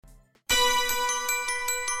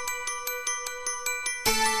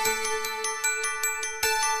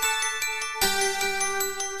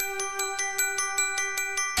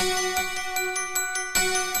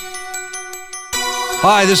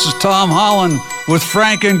Hi, this is Tom Holland with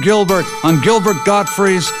Frank and Gilbert on Gilbert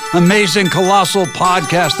Gottfried's Amazing Colossal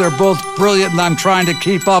Podcast. They're both brilliant, and I'm trying to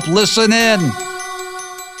keep up. Listen in.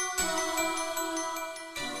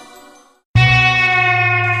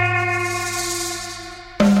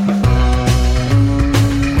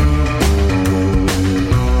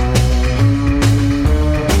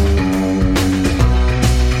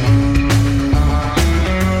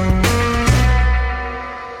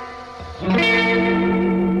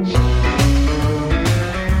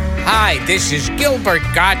 This is Gilbert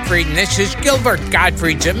Gottfried, and this is Gilbert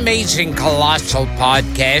Gottfried's Amazing Colossal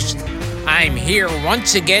Podcast. I'm here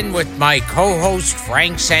once again with my co-host,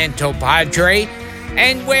 Frank Santopadre,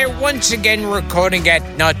 and we're once again recording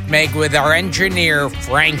at Nutmeg with our engineer,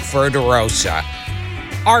 Frank Verderosa.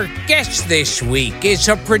 Our guest this week is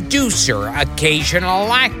a producer,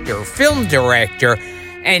 occasional actor, film director,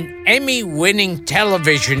 and Emmy-winning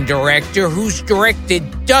television director who's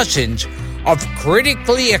directed dozens of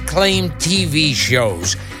critically acclaimed TV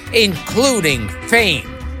shows, including Fame,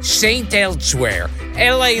 Saint Elsewhere,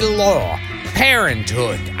 L.A. Law,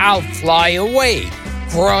 Parenthood, I'll Fly Away,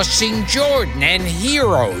 Crossing Jordan, and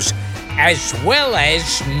Heroes, as well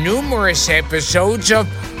as numerous episodes of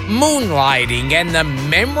Moonlighting and the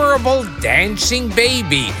memorable Dancing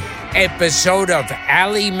Baby episode of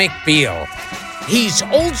Ally McBeal. He's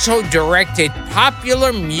also directed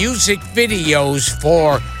popular music videos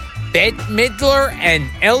for Bette Midler and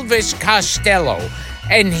Elvis Costello,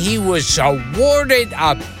 and he was awarded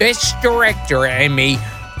a Best Director Emmy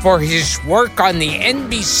for his work on the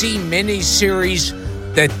NBC miniseries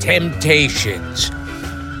The Temptations.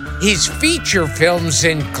 His feature films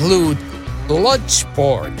include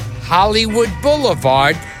Bloodsport, Hollywood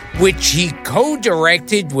Boulevard, which he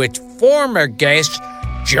co-directed with former guest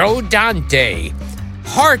Joe Dante,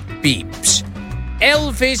 Heartbeeps,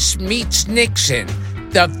 Elvis Meets Nixon,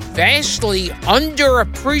 the vastly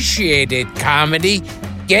underappreciated comedy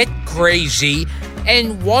Get Crazy,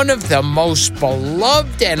 and one of the most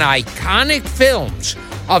beloved and iconic films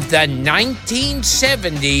of the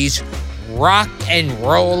 1970s, Rock and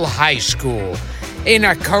Roll High School. In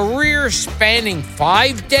a career spanning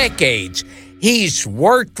 5 decades, he's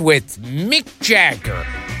worked with Mick Jagger,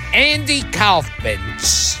 Andy Kaufman,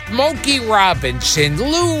 Smokey Robinson,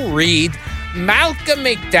 Lou Reed, Malcolm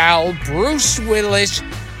McDowell, Bruce Willis,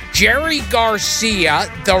 Jerry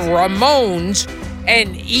Garcia, the Ramones,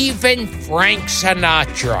 and even Frank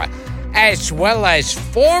Sinatra, as well as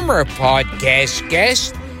former podcast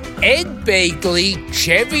guests Ed Begley,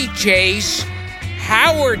 Chevy Chase,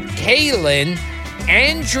 Howard Kalin,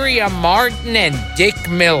 Andrea Martin, and Dick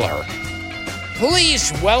Miller.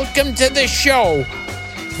 Please welcome to the show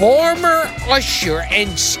former usher and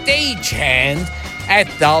stagehand at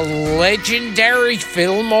the legendary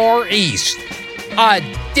Fillmore East, a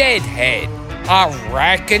deadhead, a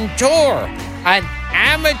raconteur, an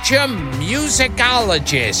amateur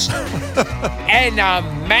musicologist, and a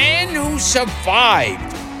man who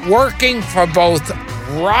survived working for both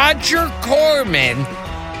Roger Corman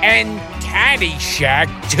and Caddyshack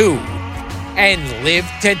 2, and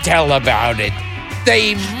lived to tell about it.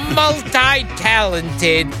 The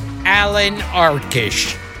multi-talented Allan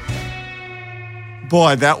Arkush.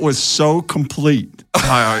 Boy, that was so complete.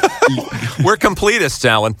 We're completists,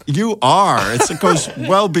 Allan. You are. It goes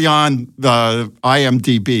well beyond the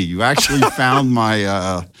IMDb. You actually found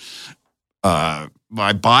my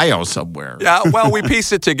my bio somewhere. Yeah, well, we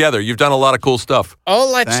pieced it together. You've done a lot of cool stuff.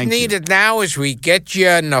 All that's needed now is we get you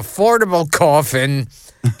an affordable coffin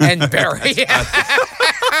and bury you.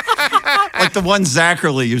 Like the one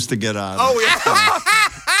Zachary used to get on. Oh, yeah.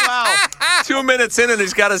 Wow. 2 minutes in and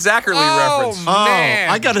he's got a Zachary reference. Man.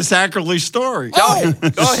 I got a Zachary story. Go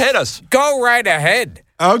hit us. Go right ahead.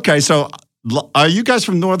 Okay, so are you guys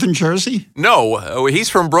from Northern Jersey? No, he's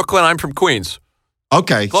from Brooklyn. I'm from Queens.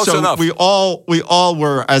 Okay, Close so enough. we all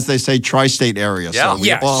were, as they say, tri-state area.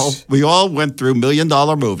 Yeah. So we all went through $1 Million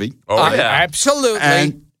Movie. Oh, yeah.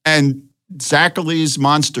 Absolutely. And Zachary's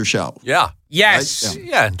Monster Show. Yeah. Yes. Right?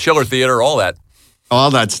 Yeah, Chiller Theater, all that.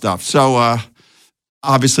 All that stuff. So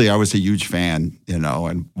obviously I was a huge fan,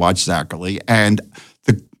 and watched Zachary. And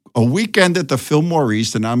a weekend at the Fillmore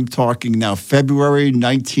East, and I'm talking now February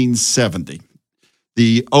 1970.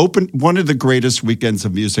 One of the greatest weekends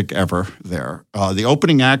of music ever there. The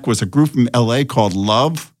opening act was a group from L.A. called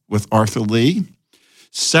Love with Arthur Lee.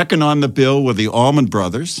 Second on the bill were the Allman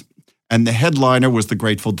Brothers, and the headliner was the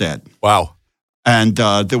Grateful Dead. Wow. And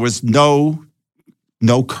there was no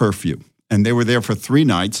curfew. And they were there for 3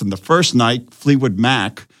 nights. And the first night, Fleetwood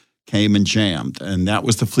Mac came and jammed. And that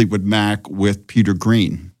was the Fleetwood Mac with Peter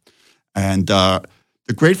Green. And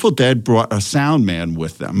the Grateful Dead brought a sound man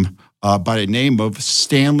with them by the name of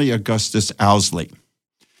Stanley Augustus Owsley.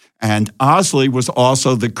 And Owsley was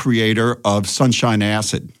also the creator of Sunshine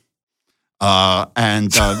Acid.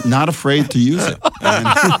 And not afraid to use it.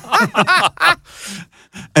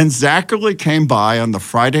 And Zachary came by on the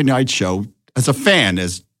Friday night show as a fan,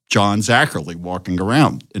 as John Zachary walking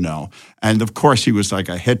around, And of course, he was like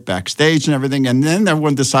a hit backstage and everything. And then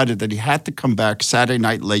everyone decided that he had to come back Saturday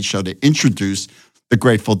Night Late Show to introduce the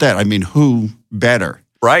Grateful Dead. I mean, who better?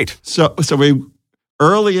 Right. So we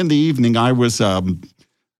early in the evening, I was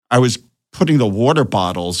putting the water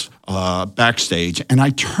bottles backstage, and I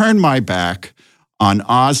turned my back on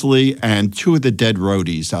Owsley and two of the Dead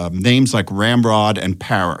roadies, names like Ramrod and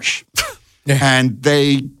Parrish. And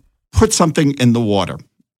they put something in the water.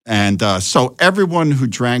 And so everyone who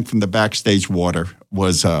drank from the backstage water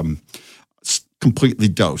was completely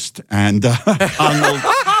dosed. And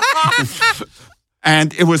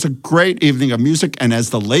and it was a great evening of music. And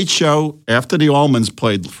as the Late Show, after the Allmans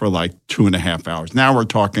played for like 2.5 hours, now we're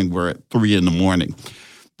at 3 a.m,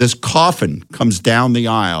 this coffin comes down the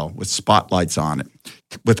aisle with spotlights on it,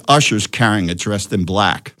 with ushers carrying it dressed in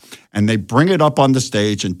black. And they bring it up on the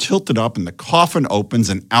stage and tilt it up, and the coffin opens,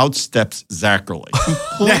 and out steps Zachary,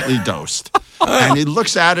 completely dosed. And he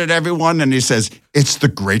looks out at everyone, and he says, "It's the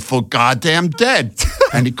Grateful Goddamn Dead."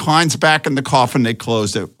 And he climbs back in the coffin. They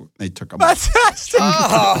closed it. They took him out. Fantastic.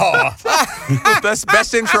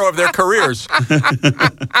 Best intro of their careers.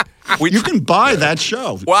 You can buy that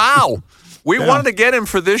show. Wow. We wanted to get him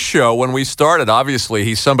for this show when we started. Obviously,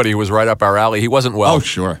 he's somebody who was right up our alley. He wasn't well. Oh,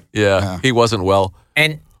 sure. Yeah. He wasn't well.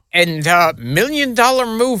 And $1 Million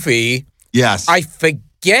Movie. Yes. I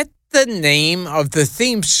forget the name of the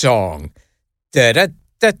theme song. Da da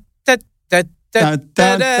da da da da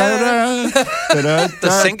da da. Is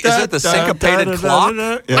it the syncopated clock?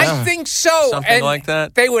 Yeah. I think so. Something like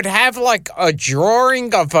that. They would have like a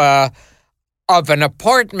drawing of an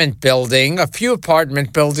apartment building, a few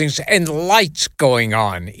apartment buildings, and lights going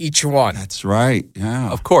on each one. That's right. Yeah.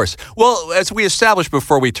 Of course. Well, as we established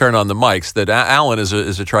before we turn on the mics, that Allan is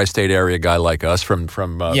a tri-state area guy like us from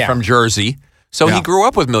Jersey. So he grew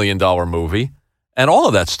up with $1 Million Movie and all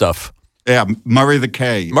of that stuff. Yeah, Murray the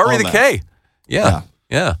K. Murray the K. Yeah.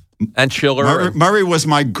 And Chiller. Murray was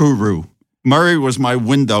my guru. Murray was my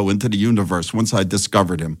window into the universe once I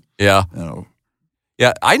discovered him. Yeah.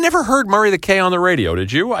 Yeah, I never heard Murray the K on the radio.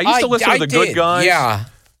 Did you? I used to listen to the Good Guys. Yeah.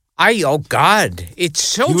 Oh, God. It's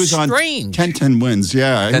so he was strange. On 10-10 Wins,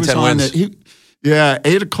 yeah. 10-10 Wins.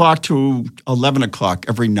 8 o'clock to 11 o'clock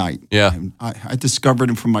every night. Yeah. And I discovered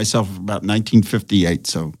him for myself about 1958,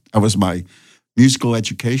 so that was my musical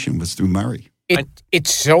education was through Murray.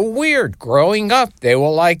 It's so weird. Growing up, they were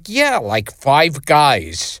like 5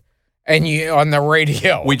 guys and you on the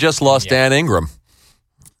radio. We just lost Dan Ingram.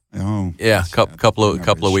 Oh. Yeah, couple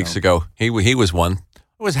of weeks ago. He was one.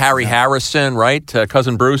 It was Harry Harrison, right?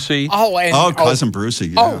 Cousin Brucey. Cousin Brucey.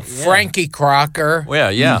 Yeah. Oh, Frankie Crocker.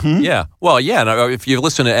 Well, yeah. Well, yeah. Now, if you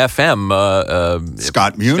listen to FM,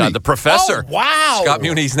 Scott Muni, the professor. Oh, wow. Scott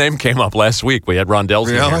Muni's name came up last week. We had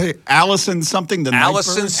Rondell's in here. Allison something.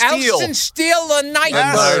 Allison Steele. Allison Steele, the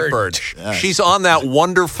Nightbird. Yes. She's on that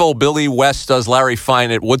wonderful Billy West does Larry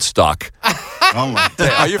Fine at Woodstock. Oh my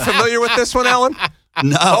God. Are you familiar with this one, Allan?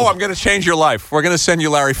 No. Oh, I'm going to change your life. We're going to send you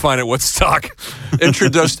Larry Fine at Woodstock.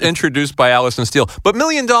 Introduced by Allison Steele. But $1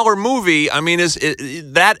 Million Movie, I mean, is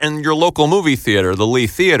that and your local movie theater, the Lee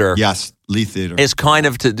Theater? Yes, Lee Theater. Is kind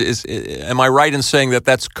of, am I right in saying that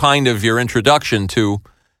that's kind of your introduction to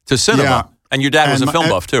cinema? Yeah. And your dad was a film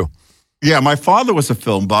buff, too. Yeah, my father was a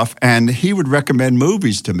film buff, and he would recommend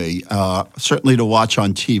movies to me, certainly to watch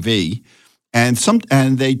on TV. And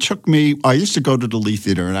they took me. I used to go to the Lee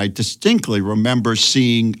Theater, and I distinctly remember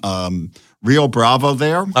seeing Rio Bravo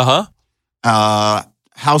there.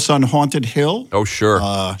 House on Haunted Hill. Oh, sure.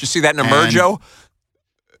 Did you see that in Emerjo?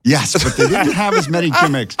 Yes, but they didn't have as many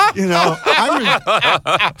gimmicks.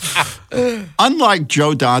 Unlike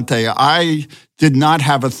Joe Dante, I did not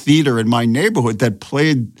have a theater in my neighborhood that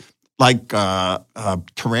played like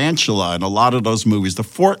Tarantula and a lot of those movies.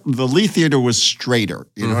 The Lee Theater was straighter.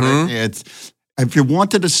 You know what I mean? If you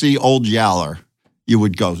wanted to see Old Yaller, you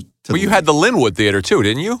would go to Well, you had the Linwood Theater too,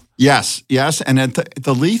 didn't you? Yes. And at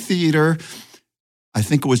the Lee Theater, I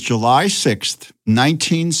think it was July 6th,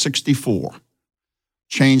 1964,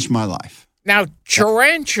 changed my life. Now,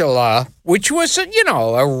 Tarantula, which was,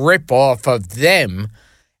 a rip-off of them,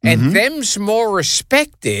 and them's more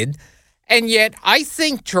respected. And yet, I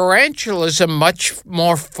think Tarantula's a much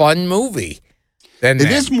more fun movie. than it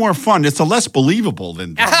is more fun. It's a less believable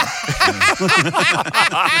than them.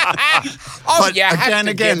 But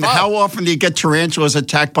again, how often do you get tarantulas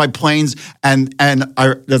attacked by planes? And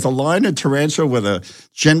there's a line in Tarantula where the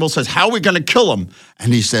general says, "How are we going to kill him?"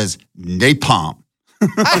 And he says, "Napalm."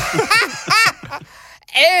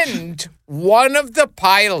 And one of the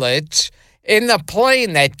pilots in the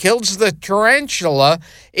plane that kills the tarantula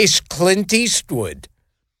is Clint Eastwood.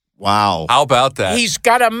 Wow. How about that? He's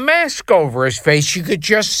got a mask over his face. You could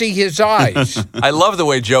just see his eyes. I love the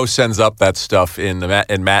way Joe sends up that stuff in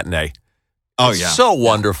Matinee. Oh, yeah. So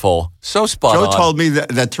wonderful. So spot on. Joe told me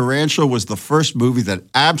that Tarantula was the first movie that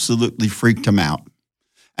absolutely freaked him out.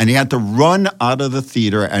 And he had to run out of the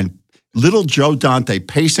theater, and little Joe Dante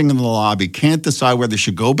pacing in the lobby can't decide whether he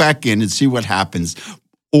should go back in and see what happens.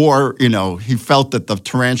 Or, he felt that the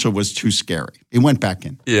tarantula was too scary. He went back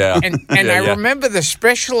in. Yeah. And I remember the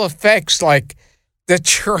special effects, like the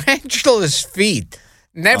tarantula's feet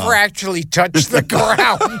never actually touched the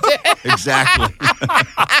ground. Exactly.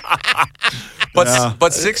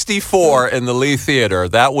 But 64 in the Lee Theater,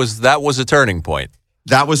 that was a turning point.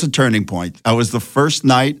 That was a turning point. That was the first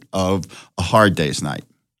night of A Hard Day's Night.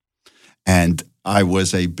 And I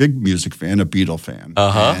was a big music fan, a Beatle fan.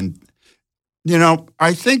 Uh-huh. And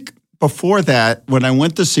I think before that, when I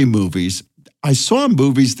went to see movies, I saw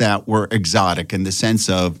movies that were exotic in the sense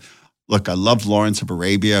of, look, I loved Lawrence of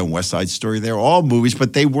Arabia and West Side Story. They were all movies,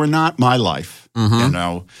 but they were not my life.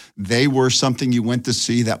 Mm-hmm. They were something you went to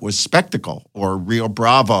see that was spectacle, or Rio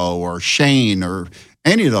Bravo or Shane or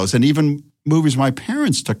any of those, and even movies my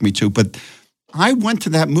parents took me to. But I went to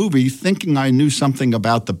that movie thinking I knew something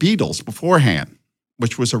about the Beatles beforehand,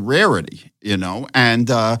 which was a rarity, and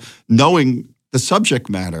knowing the subject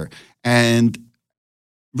matter. And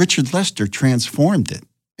Richard Lester transformed it,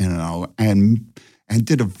 and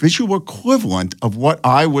did a visual equivalent of what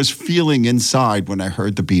I was feeling inside when I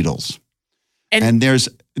heard the Beatles. And there's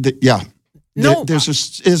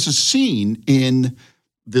a scene in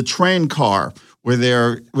the train car where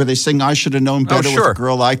they sing "I Should Have Known Better" with a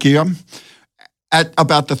girl like you. At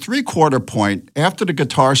about the 3/4 point, after the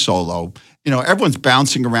guitar solo, everyone's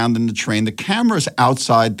bouncing around in the train. The camera's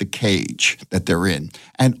outside the cage that they're in.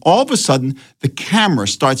 And all of a sudden, the camera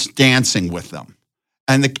starts dancing with them.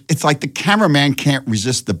 And it's like the cameraman can't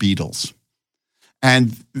resist the Beatles.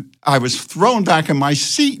 And I was thrown back in my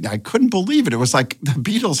seat. I couldn't believe it. It was like the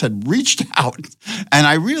Beatles had reached out. And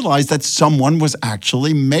I realized that someone was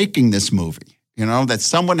actually making this movie, that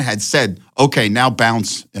someone had said, okay, now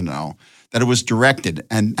bounce, that it was directed.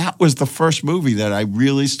 And that was the first movie that I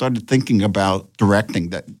really started thinking about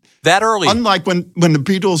directing. That early. Unlike when the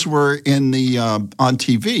Beatles were in the on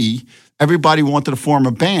TV, everybody wanted to form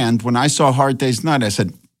a band. When I saw Hard Day's Night, I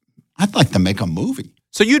said, I'd like to make a movie.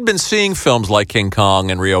 So you'd been seeing films like King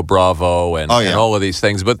Kong and Rio Bravo and all of these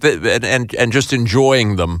things, but and just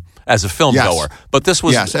enjoying them as a film goer. But this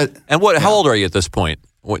was how old are you at this point?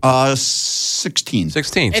 16.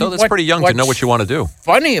 16. So that's pretty young to know what you want to do.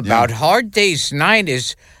 Funny about Hard Day's Night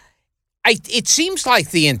is, it seems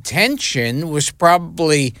like the intention was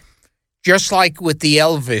probably just like with the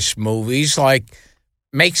Elvis movies, like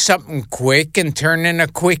make something quick and turn in a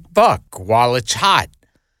quick buck while it's hot.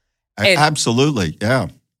 Absolutely, yeah.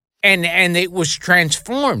 And it was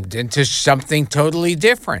transformed into something totally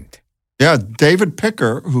different. Yeah, David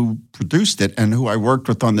Picker, who produced it and who I worked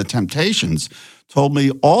with on The Temptations, told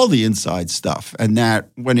me all the inside stuff. And that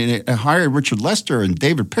when it hired Richard Lester and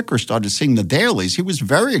David Picker started seeing the dailies, he was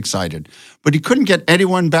very excited. But he couldn't get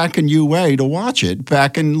anyone back in UA to watch it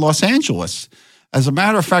back in Los Angeles. As a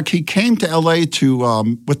matter of fact, he came to L.A.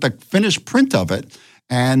 with the finished print of it,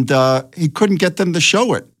 and he couldn't get them to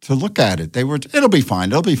show it, to look at it. It'll be fine,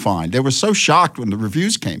 it'll be fine. They were so shocked when the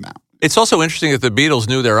reviews came out. It's also interesting that the Beatles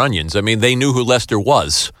knew their onions. I mean, they knew who Lester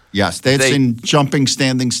was. Yes, they had seen Jumping,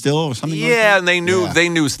 Standing Still or something like that. Yeah, and they knew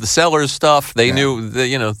the Sellers stuff. They knew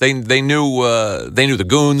they knew the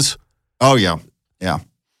Goons. Oh yeah.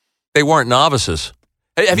 They weren't novices.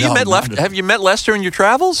 Have you met Lester in your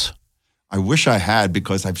travels? I wish I had,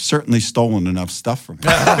 because I've certainly stolen enough stuff from him.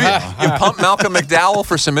 You pumped Malcolm McDowell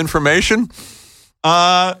for some information?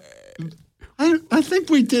 I think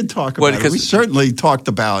we did talk about it. We certainly talked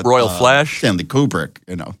about Royal Flash, Stanley Kubrick.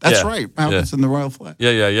 That's right. Malcolm's in the Royal Flash.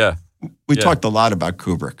 Yeah. We talked a lot about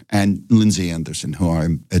Kubrick and Lindsay Anderson, who I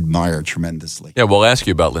admire tremendously. Yeah, we'll ask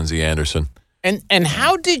you about Lindsay Anderson. And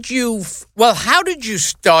how did you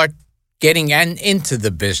start getting into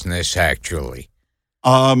the business, actually?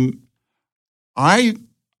 I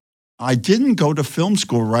didn't go to film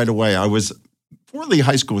school right away. Fort Lee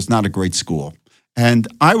High School was not a great school. And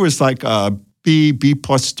I was like a B+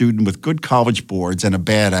 student with good college boards and a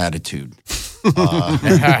bad attitude.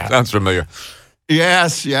 Sounds familiar.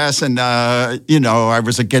 Yes. And, I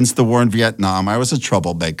was against the war in Vietnam. I was a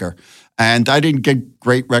troublemaker. And I didn't get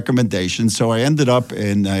great recommendations, so I ended up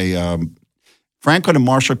in a Franklin and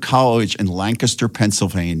Marshall College in Lancaster,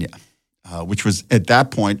 Pennsylvania, which was at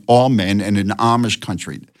that point all men and an Amish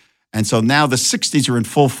country. And so now the 60s are in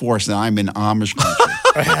full force, and I'm in Amish country.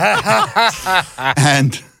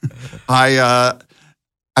 And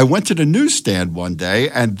I went to the newsstand one day,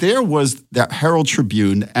 and there was the Herald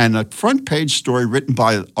Tribune and a front page story written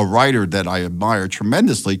by a writer that I admire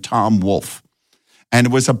tremendously, Tom Wolfe. And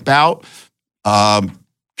it was about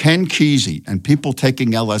Ken Kesey and people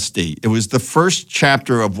taking LSD. It was the first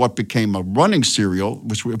chapter of what became a running serial,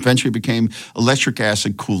 which eventually became Electric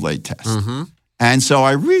Acid Kool-Aid Test. Mm-hmm. And so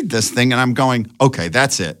I read this thing, and I'm going, okay,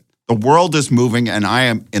 that's it. The world is moving, and I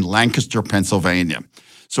am in Lancaster, Pennsylvania.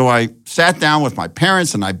 So I sat down with my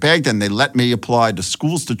parents, and I begged, and they let me apply to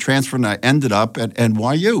schools to transfer, and I ended up at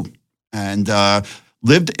NYU. And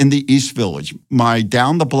lived in the East Village. My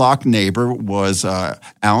down-the-block neighbor was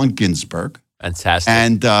Allen Ginsberg. Fantastic.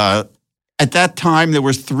 And at that time, there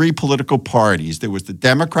was 3 political parties. There was the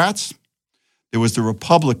Democrats, there was the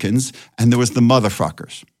Republicans, and there was the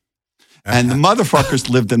motherfuckers. And the motherfuckers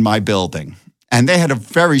lived in my building. And they had a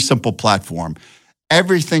very simple platform.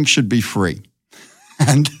 Everything should be free.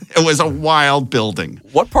 And it was a wild building.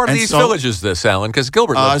 What part of the East Village is this, Alan? Because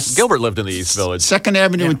Gilbert lived in the East Village. 2nd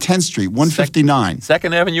Avenue and 10th Street, 159.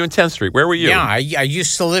 2nd Avenue and 10th Street. Where were you? Yeah, I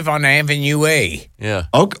used to live on Avenue A. Yeah.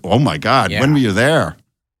 Oh my God. Yeah. When were you there?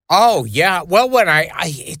 Oh, yeah. Well, when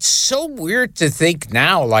it's so weird to think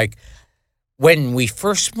now, like when we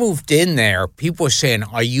first moved in there, people were saying,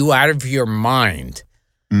 are you out of your mind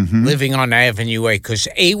living on Avenue A? Because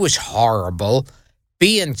A was horrible.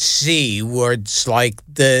 B and C was like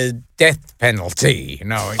the death penalty, you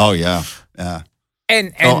know. Oh yeah.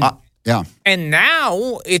 And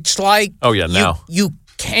now it's like you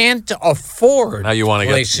can't afford now you want to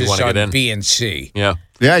places get in B and C. Yeah.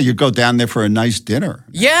 Yeah, you go down there for a nice dinner.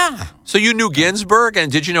 Yeah. So you knew Ginsberg,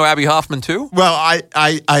 and did you know Abby Hoffman too? Well, I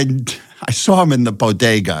saw him in the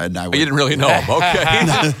bodega, and you didn't really know him, okay?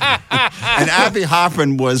 And Abby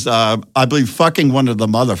Hoffman was, I believe, fucking one of the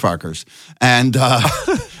motherfuckers, and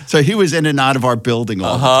so he was in and out of our building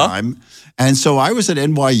all the time. And so I was at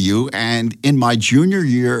NYU, and in my junior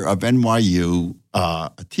year of NYU,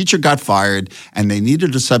 a teacher got fired, and they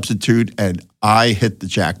needed a substitute, and I hit the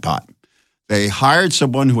jackpot. They hired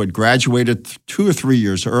someone who had graduated 2 or 3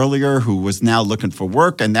 years earlier, who was now looking for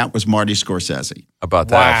work, and that was Marty Scorsese. About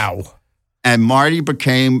that. Wow. And Marty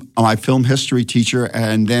became my film history teacher,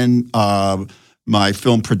 and then my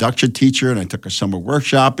film production teacher, and I took a summer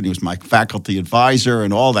workshop, and he was my faculty advisor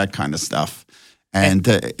and all that kind of stuff. And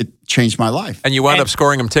it changed my life. And you wound up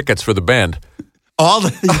scoring him tickets for the band.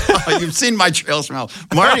 You've seen my trails from hell.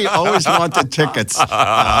 Marty always wanted tickets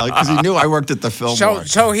because he knew I worked at the Fillmore.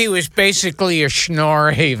 So he was basically a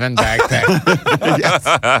schnorr haven back then. Yes.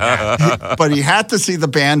 But he had to see the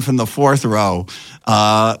band from the 4th row.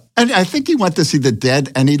 And I think he went to see the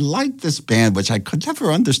Dead, and he liked this band, which I could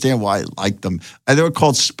never understand why he liked them. And they were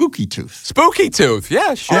called Spooky Tooth. Spooky Tooth,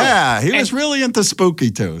 yeah, sure. Yeah, he was really into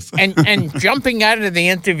Spooky Tooth. and jumping out of the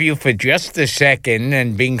interview for just a second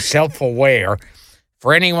and being self-aware,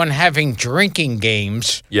 for anyone having drinking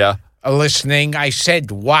games listening, I said,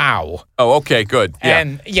 wow. Oh, okay, good. Yeah.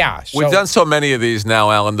 And we've done so many of these now,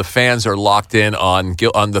 Alan. The fans are locked in on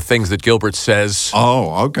the things that Gilbert says.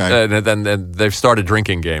 Oh, okay. And then they've started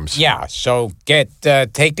drinking games. Yeah, so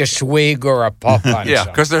take a swig or a puff on Yeah,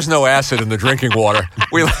 because there's no acid in the drinking water.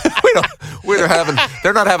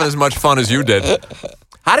 They're not having as much fun as you did.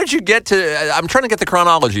 How did you get to? I'm trying to get the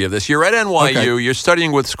chronology of this. You're at NYU. Okay. You're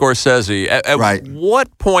studying with Scorsese. At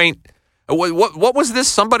what point? What was this?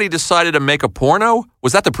 Somebody decided to make a porno?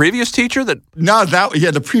 Was that the previous teacher that? No,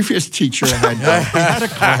 the previous teacher had a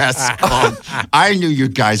class called. I knew you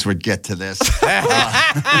guys would get to this.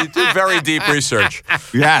 You did very deep research.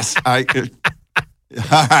 Yes,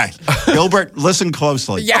 all right, Gilbert, listen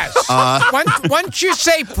closely. Yes. Once you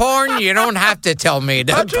say porn, you don't have to tell me.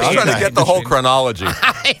 I'm just trying to get the whole chronology.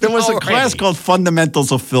 There was a class called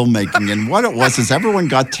Fundamentals of Filmmaking, and what it was is everyone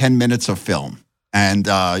got 10 minutes of film, and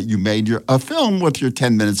you made a film with your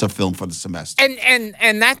 10 minutes of film for the semester.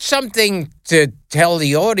 And that's something to tell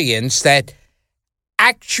the audience that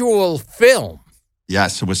actual film.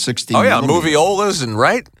 Yes, it was 16. Oh yeah, movie-olas and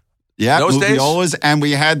right. Yeah, those movie-olas, and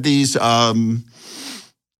we had these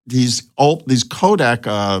Kodak,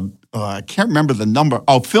 I can't remember the number.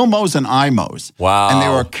 Oh, Filmos and IMOs. Wow. And they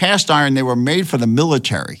were cast iron. They were made for the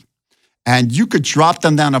military. And you could drop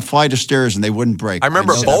them down a flight of stairs and they wouldn't break. I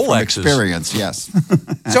remember know that from Bolexes. experience, yes.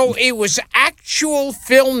 So it was actual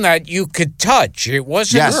film that you could touch. It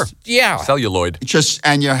wasn't. Yes. Yeah. Celluloid.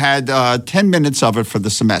 And you had 10 minutes of it for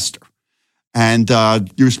the semester. And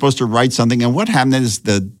you were supposed to write something. And what happened is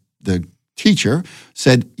the teacher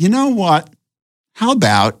said, you know what? How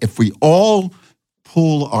about if we all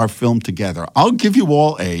pool our film together? I'll give you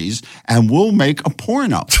all A's and we'll make a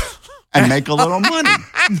porno. And make a little money.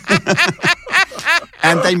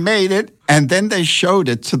 And they made it, and then they showed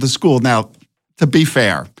it to the school. Now, to be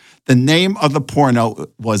fair, the name of the porno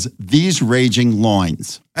was These Raging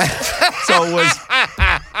Loins. So it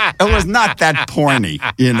was not that porny,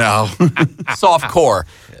 you know. Soft core.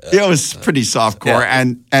 It was pretty softcore,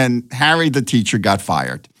 and Harry, the teacher, got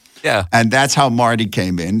fired. Yeah. And that's how Marty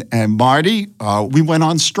came in. And Marty, we went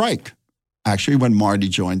on strike. Actually, when Marty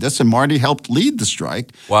joined us, and Marty helped lead the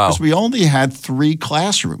strike. Wow. Because we only had 3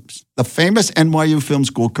 classrooms. The famous NYU Film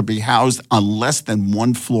School could be housed on less than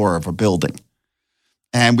 1 floor of a building.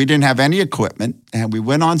 And we didn't have any equipment, and we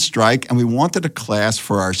went on strike, and we wanted a class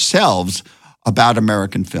for ourselves about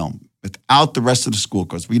American film without the rest of the school,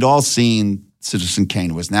 because we'd all seen Citizen Kane.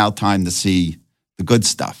 It was now time to see the good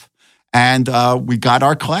stuff. And we got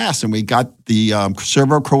our class, and we got the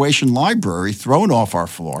Serbo-Croatian library thrown off our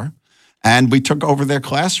floor. And we took over their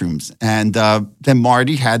classrooms. And then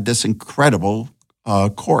Marty had this incredible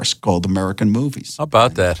course called American Movies. How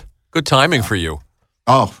about that? Good timing for you.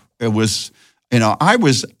 Oh, it was, I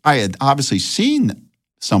had obviously seen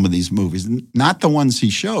some of these movies, not the ones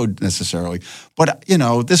he showed necessarily, but,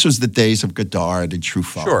 this was the days of Godard and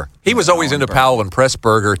Truffaut. Sure. He was always into Powell and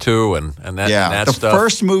Pressburger, too, and that the stuff.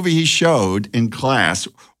 first movie he showed in class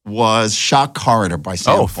was Shock Corridor by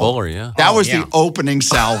Sam Fuller, yeah. That was the opening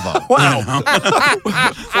salvo. Wow.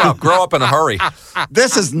 Wow, grow up in a hurry.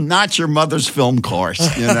 This is not your mother's film course,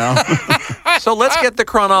 So let's get the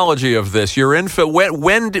chronology of this. You're in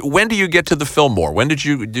when do you get to the Fillmore? When did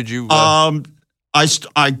you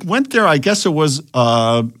I went there, I guess it was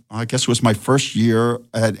my first year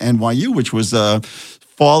at NYU, which was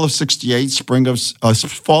fall of 68,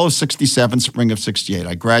 fall of 67, spring of 68.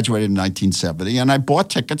 I graduated in 1970, and I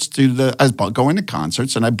bought tickets I was going to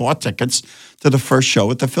concerts, and I bought tickets to the first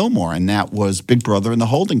show at the Fillmore, and that was Big Brother and the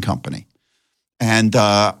Holding Company. And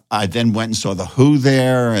I then went and saw The Who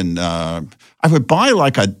there, and I would buy the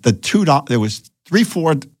 $2, there was $3,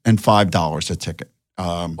 $4, and $5 a ticket.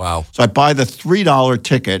 Wow. So I'd buy the $3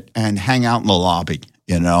 ticket and hang out in the lobby.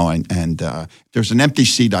 And there's an empty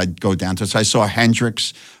seat I'd go down to. So I saw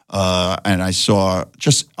Hendrix, and I saw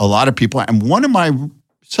just a lot of people. And one of my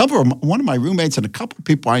roommates and a couple of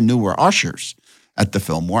people I knew were ushers at the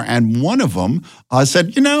Fillmore. And one of them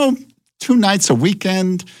said, 2 nights a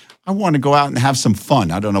weekend, I want to go out and have some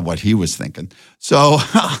fun. I don't know what he was thinking. So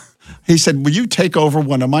he said, will you take over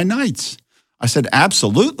one of my nights? I said,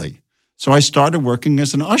 absolutely. So I started working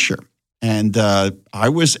as an usher. And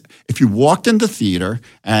if you walked in the theater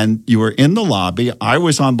and you were in the lobby, I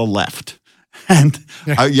was on the left. And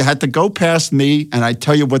you had to go past me, and I'd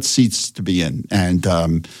tell you what seats to be in. And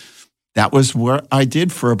that was what I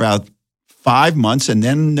did for about 5 months. And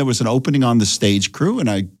then there was an opening on the stage crew, and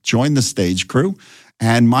I joined the stage crew.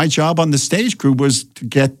 And my job on the stage crew was to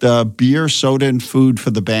get beer, soda, and food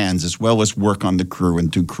for the bands, as well as work on the crew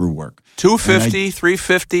and do crew work. $250,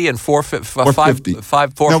 $350, and $450.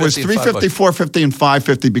 $450. No, it was $350, $450, and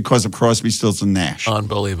 $550 because of Crosby, Stills, and Nash.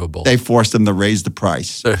 Unbelievable. They forced them to raise the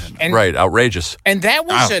price. Right, outrageous. And that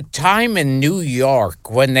was a time in New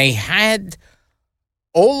York when they had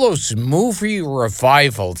all those movie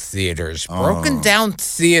revival theaters, broken down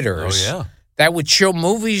theaters. Oh, yeah. That would show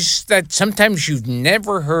movies that sometimes you've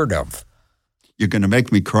never heard of. You're going to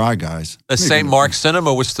make me cry, guys. The St. Mark's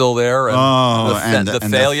Cinema was still there. And the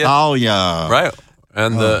Thalia. Right.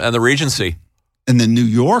 And the Regency. And the New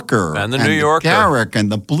Yorker. And the New Yorker. The Garrick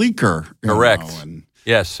and the Bleecker. Correct.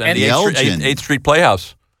 Yes. And the 8th Street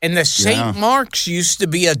Playhouse. And the St. Mark's used to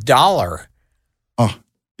be $1. Oh,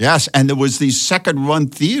 yes. And there was these second-run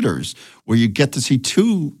theaters where you get to see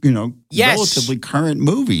 2, relatively current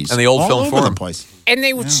movies. And the old film all over forum. the place. And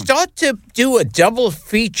they would start to do a double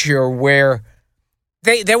feature where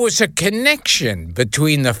there was a connection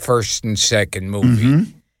between the first and second movie.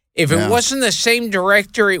 Mm-hmm. If it wasn't the same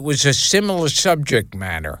director, it was a similar subject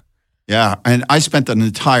matter. Yeah, and I spent an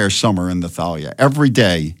entire summer in the Thalia. Every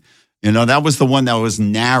day, that was the one that was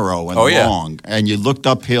narrow and long. And you looked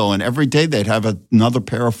uphill, and every day they'd have another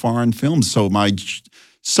pair of foreign films. So my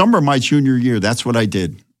junior year, that's what I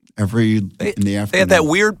did. In the afternoon. They had that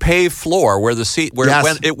weird paved floor where the seat,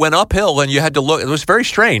 it went uphill and you had to look. It was very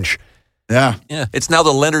strange. Yeah. Yeah, it's now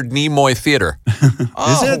the Leonard Nimoy Theater.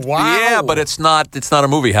 Is it? Wow. Yeah, but it's not a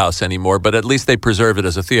movie house anymore, but at least they preserve it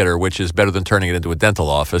as a theater, which is better than turning it into a dental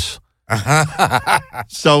office.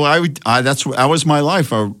 So that was my life.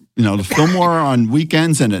 The Fillmore on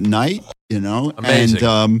weekends and at night, Amazing.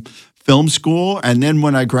 and film school. And then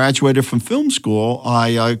when I graduated from film school,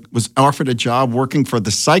 I was offered a job working for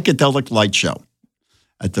the Psychedelic Light Show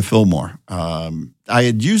at the Fillmore. I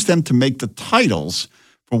had used them to make the titles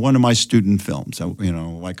for one of my student films,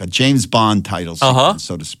 like a James Bond title sequence,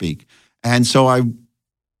 so to speak. And so I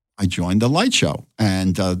joined the light show,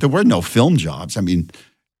 and there were no film jobs. I mean,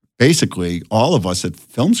 basically, all of us at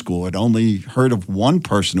film school had only heard of one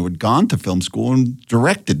person who had gone to film school and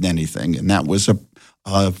directed anything, and that was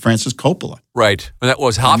Francis Coppola. Right. And that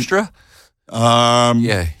was Hofstra?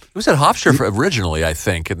 Yeah. It was at Hofstra originally, I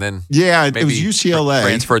think, and then it was UCLA.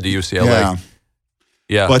 Transferred to UCLA.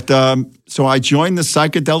 Yeah. But so I joined the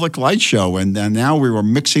Psychedelic Light Show, and then now we were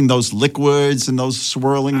mixing those liquids and those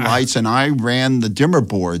swirling lights, and I ran the dimmer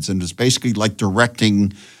boards, and it was basically like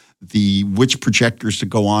directing which projectors to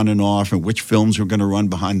go on and off and which films were going to run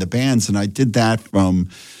behind the bands. And I did that from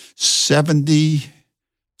 70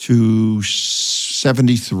 to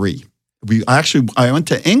 73. I went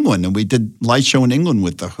to England, and we did light show in England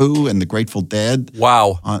with The Who and the Grateful Dead.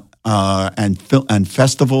 Wow. And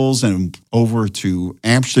festivals, and over to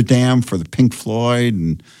Amsterdam for the Pink Floyd,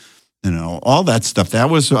 and all that stuff.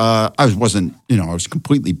 That was I was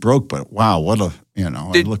completely broke, but wow, what a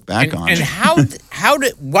I look back on it. And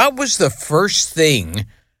what was the first thing,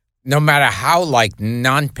 no matter how like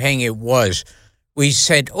non-paying it was, we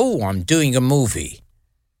said, "Oh, I'm doing a movie."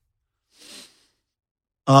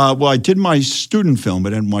 Well, I did my student film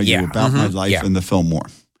at NYU about my life in the Fillmore.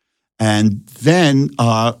 And then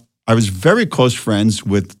I was very close friends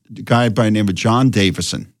with a guy by the name of John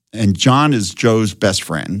Davison. And John is Joe's best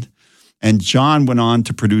friend. And John went on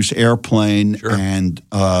to produce Airplane and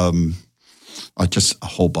just a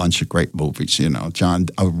whole bunch of great movies, John,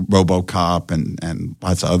 RoboCop and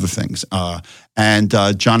lots of other things. And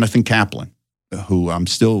Jonathan Kaplan, who we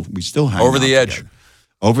still hang Over the Edge. Together.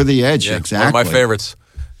 Over the Edge, exactly. One of my favorites.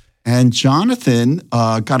 And Jonathan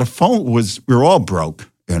got a phone. We were all broke,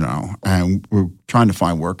 and we're trying to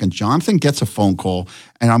find work. And Jonathan gets a phone call,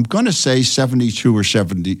 and I'm going to say 72 or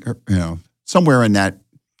 70, somewhere in that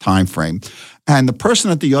time frame. And the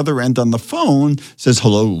person at the other end on the phone says,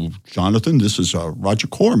 "Hello, Jonathan. This is Roger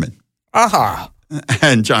Corman."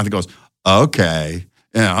 And Jonathan goes, "Okay."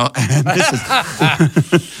 And this is,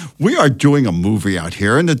 we are doing a movie out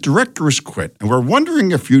here, and the director has quit, and we're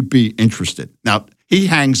wondering if you'd be interested. Now, he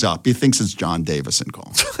hangs up. He thinks it's John Davison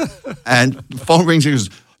calling. And the phone rings, and he goes,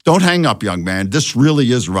 "Don't hang up, young man. This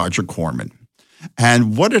really is Roger Corman."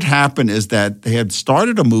 And what had happened is that they had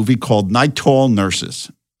started a movie called Night Call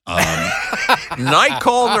Nurses. Night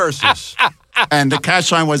Call Nurses. And the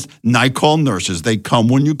catchline was, "Night Call Nurses. They come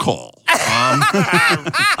when you call."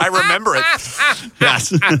 I remember it.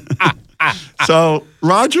 Yes. So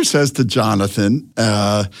Roger says to Jonathan,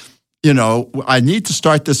 I need to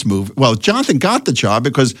start this movie. Well, Jonathan got the job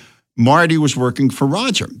because Marty was working for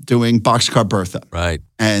Roger doing Boxcar Bertha. Right.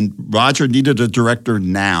 And Roger needed a director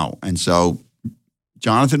now. And so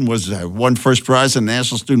Jonathan won first prize in the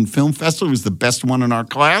National Student Film Festival. He was the best one in our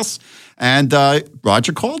class. And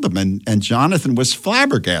Roger called him, and Jonathan was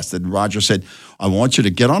flabbergasted. Roger said, "I want you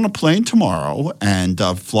to get on a plane tomorrow and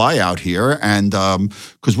fly out here, and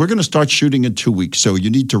because we're going to start shooting in 2 weeks. So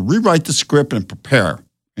you need to rewrite the script and prepare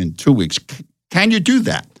in 2 weeks. Can you do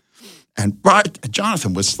that?" And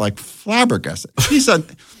Jonathan was like flabbergasted. He's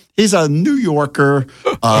a New Yorker,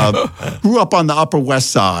 grew up on the Upper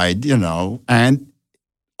West Side, and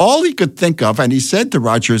all he could think of, and he said to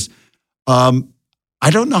Rogers, "I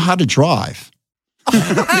don't know how to drive."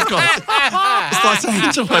 Because it's Los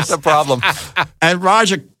Angeles. That's a problem. And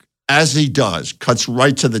Roger, as he does, cuts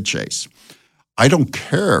right to the chase. "I don't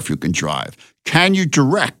care if you can drive. Can you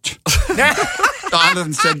direct?"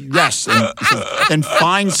 Jonathan said yes. And said, "Then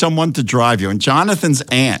find someone to drive you." And Jonathan's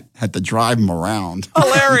aunt had to drive him around.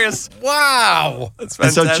 Hilarious. Wow. That's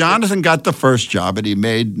And fantastic. so Jonathan got the first job, and he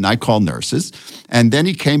made Night Call Nurses. And then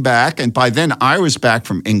he came back, and by then I was back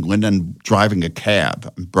from England and driving a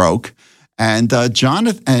cab, broke. And John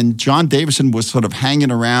Davison was sort of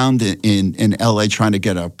hanging around in L.A. trying to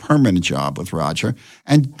get a permanent job with Roger.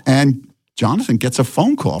 And Jonathan gets a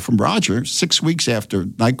phone call from Roger 6 weeks after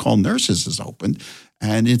Night Call Nurses is opened.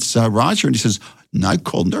 And it's Roger, and he says, "Night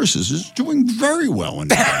Call Nurses is doing very well in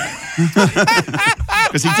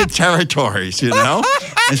because he did territories, And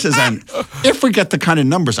he says, "And if we get the kind of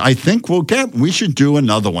numbers I think we should do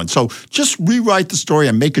another one. So just rewrite the story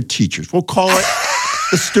and make it teachers. We'll call it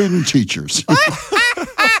the student teachers.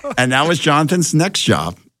 And that was Jonathan's next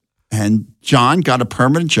job. And John got a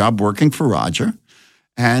permanent job working for Roger.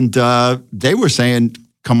 And they were saying,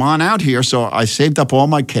 come on out here. So I saved up all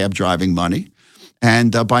my cab driving money.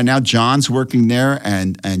 And by now, John's working there,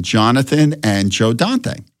 and Jonathan and Joe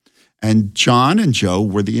Dante. And John and Joe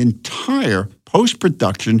were the entire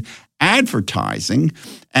post-production, advertising,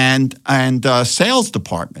 and sales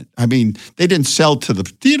department. I mean, they didn't sell to the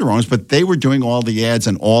theater owners, but they were doing all the ads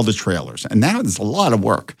and all the trailers. And that was a lot of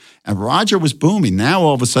work. And Roger was booming. Now,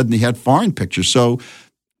 all of a sudden, he had foreign pictures. So,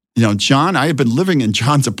 John, I had been living in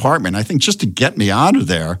John's apartment, I think, just to get me out of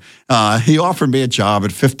there. He offered me a job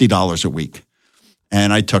at $50 a week.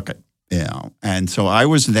 And I took it, And so I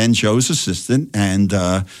was then Joe's assistant and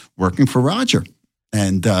working for Roger.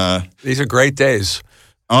 And these are great days.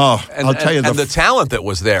 Oh, I'll tell you. And the talent that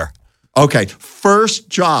was there. Okay, first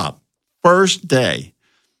job, first day.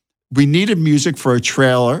 We needed music for a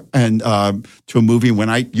trailer and to a movie.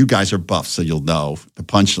 You guys are buff, so you'll know the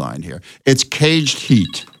punchline here. It's Caged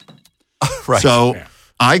Heat. Right. So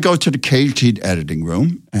I go to the Caged Heat editing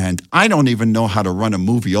room, and I don't even know how to run a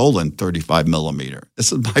moviola in 35 millimeter.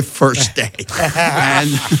 This is my first day.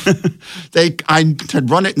 And I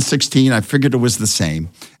had run it in 16. I figured it was the same.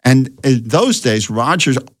 And in those days,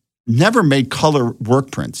 Roger never made color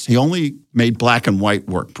work prints. He only made black and white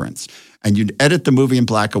work prints. And you'd edit the movie in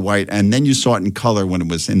black and white, and then you saw it in color when it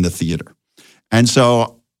was in the theater. And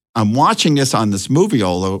so I'm watching this on this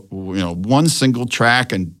moviola, one single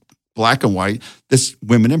track and black and white, this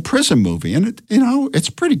women in prison movie. And, it's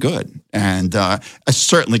pretty good. And I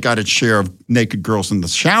certainly got its share of naked girls in the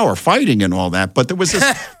shower fighting and all that. But there was this,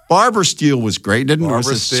 Barbara Steele was great. There was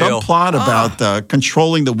this subplot about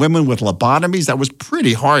controlling the women with lobotomies. That was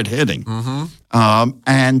pretty hard-hitting. Mm-hmm.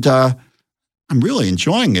 And I'm really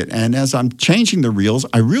enjoying it. And as I'm changing the reels,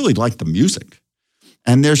 I really like the music.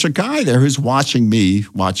 And there's a guy there who's watching me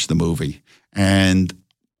watch the movie. And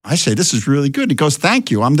I say, this is really good. He goes, thank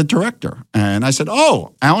you. I'm the director. And I said,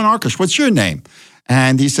 oh, Allan Arkush, what's your name?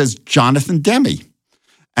 And he says, Jonathan Demme.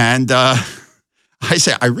 And I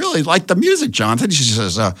say, I really like the music, Jonathan. He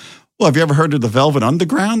says, well, have you ever heard of the Velvet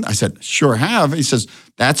Underground? I said, sure have. He says,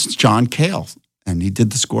 that's John Cale. And he did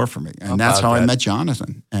the score for me. And that's how I met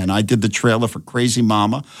Jonathan. And I did the trailer for Crazy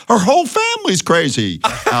Mama. Her whole family's crazy.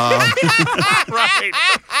 Right.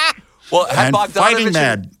 Well, had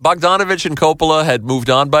Bogdanovich and Coppola had moved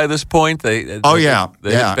on by this point. They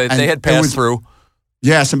had passed through.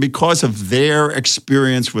 Yes, and because of their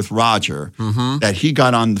experience with Roger, that he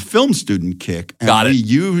got on the film student kick, and we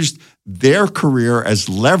used their career as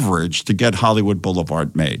leverage to get Hollywood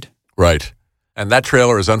Boulevard made. Right. And that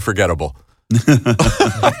trailer is unforgettable.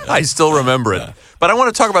 I still remember it. But I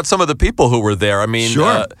want to talk about some of the people who were there. I mean,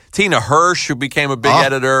 sure. Tina Hirsch, who became a big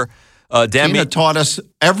editor. Demme. Tina taught us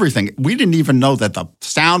everything. We didn't even know that the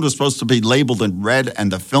sound was supposed to be labeled in red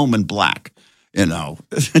and the film in black.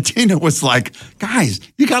 Tina was like, guys,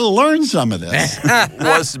 you got to learn some of this.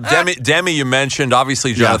 Was Demme you mentioned,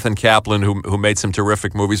 obviously Jonathan Kaplan, who made some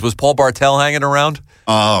terrific movies. Was Paul Bartel hanging around?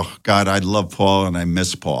 Oh, God, I love Paul and I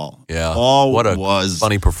miss Paul. Yeah. Paul was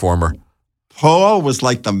funny performer. Paul was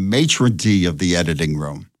like the maitre d' of the editing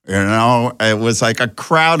room. It was like a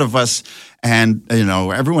crowd of us, and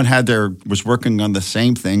everyone was working on the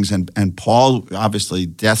same things. And Paul, obviously,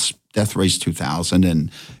 Death Race 2000,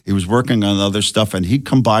 and he was working on other stuff. And he'd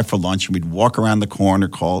come by for lunch, and we'd walk around the corner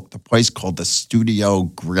the place called the Studio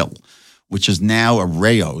Grill, which is now a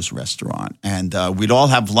Rayo's restaurant. And we'd all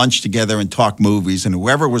have lunch together and talk movies. And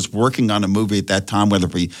whoever was working on a movie at that time, whether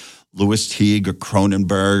it be Louis Teague or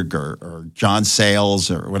Cronenberg or John Sayles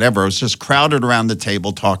or whatever, it was just crowded around the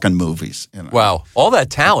table talking movies. Wow, all that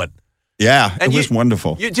talent. Yeah, it was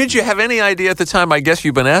wonderful. Did you have any idea at the time? I guess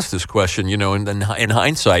you've been asked this question, in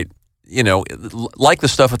hindsight, like the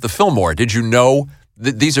stuff at the Fillmore. Did you know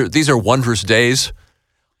that these are wondrous days?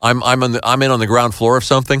 I'm in on the ground floor of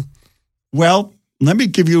something. Well, let me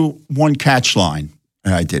give you one catch line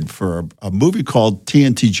I did for a movie called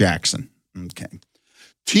TNT Jackson. Okay.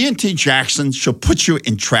 TNT Jackson shall put you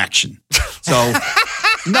in traction. So,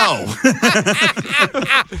 no.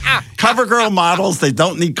 Cover girl models, they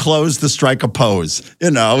don't need clothes to strike a pose.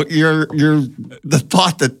 You're the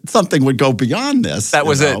thought that something would go beyond this. That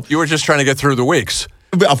was it. You were just trying to get through the weeks.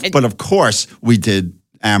 But of course, we did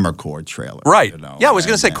Amarcord trailer. Right. Yeah, I was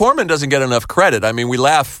going to say Corman doesn't get enough credit. I mean, we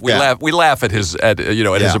laugh at his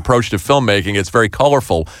his approach to filmmaking. It's very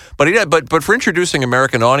colorful. But for introducing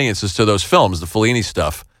American audiences to those films, the Fellini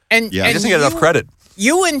stuff, he doesn't get enough credit.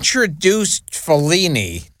 You introduced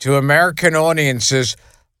Fellini to American audiences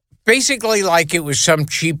basically like it was some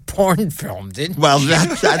cheap porn film, didn't it? Well,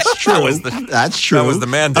 that's true. That's true. That was the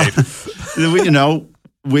mandate.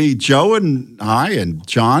 Joe and I and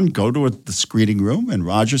John go to the screening room, and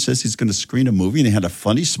Roger says he's going to screen a movie, and he had a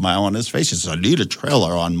funny smile on his face. He says, I need a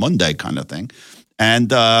trailer on Monday kind of thing.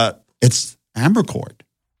 And it's Amber Court.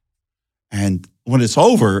 And when it's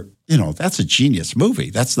over, that's a genius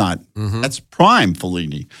movie. That's prime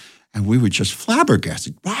Fellini. And we were just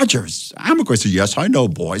flabbergasted. Roger, Amber Court said, yes, I know,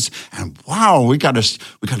 boys. And wow, we got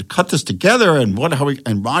to cut this together. And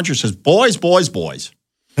and Roger says, boys.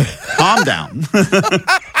 Calm down.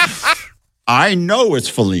 I know it's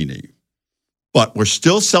Fellini, but we're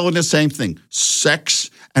still selling the same thing, sex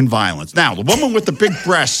and violence. Now, the woman with the big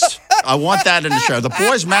breasts, I want that in the trailer. The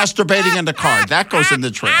boys masturbating in the car, that goes in the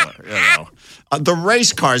trailer. The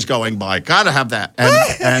race cars going by, got to have that.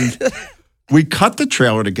 And we cut the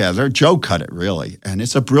trailer together. Joe cut it, really, and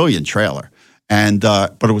it's a brilliant trailer. And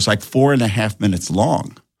but it was like 4.5 minutes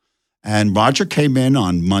long. And Roger came in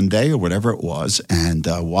on Monday or whatever it was and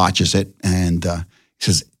watches it. And he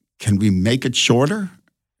says, can we make it shorter?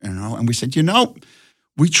 And we said,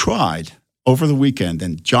 we tried over the weekend.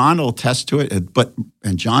 And John will attest to it.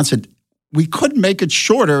 And John said, we could make it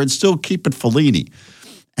shorter and still keep it Fellini.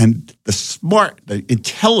 And the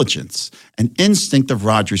intelligence and instinct of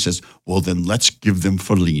Roger says, well, then let's give them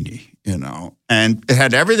Fellini. And it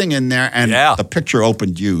had everything in there, and the picture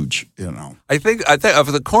opened huge, I think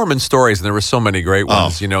of the Corman stories, and there were so many great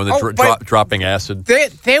ones, dropping acid.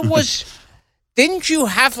 There was, didn't you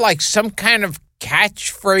have like some kind of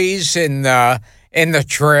catchphrase in the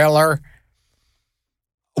trailer?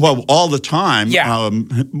 Well, all the time. Yeah.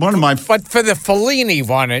 But for the Fellini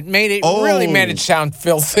one, it really made it sound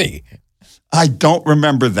filthy. I don't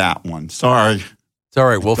remember that one. Sorry. It's all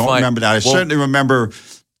right. We'll don't remember that. I certainly remember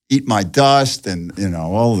Eat My Dust and,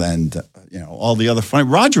 all the other funny.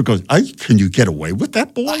 Roger goes, can you get away with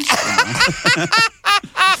that, boys?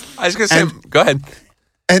 I was going to say, go ahead.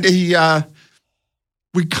 And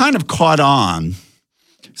we kind of caught on.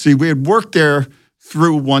 See, we had worked there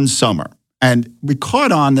through one summer. And we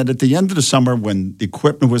caught on that at the end of the summer when the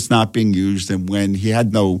equipment was not being used and when he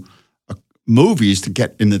had no movies to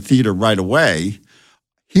get in the theater right away,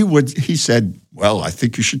 he said, well, I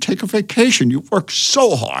think you should take a vacation. You work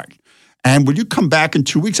so hard. And when you come back in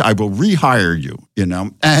 2 weeks, I will rehire you,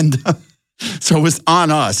 And so it was on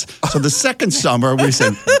us. So the second summer, we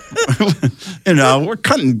said, we're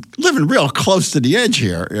living real close to the edge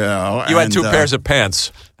here, You had two pairs of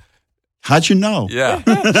pants. How'd you know? Yeah.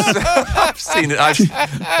 I've seen it.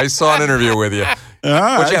 I saw an interview with you. All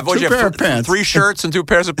right. What'd you have? Pants. 3 shirts and 2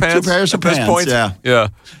 pairs of pants? 2 pairs of pants, point? Yeah.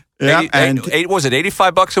 Was it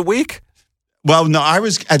 $85 a week? Well, no,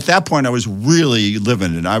 at that point, I was really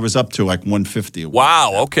living it. I was up to like $150 a week.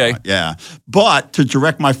 Wow, okay. Yeah. But to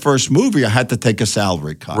direct my first movie, I had to take a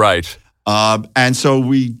salary cut. Right. And so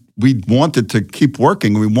we wanted to keep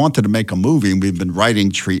working. We wanted to make a movie, and we've been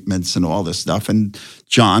writing treatments and all this stuff. And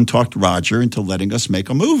John talked Roger into letting us make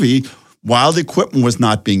a movie while the equipment was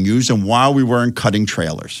not being used and while we weren't cutting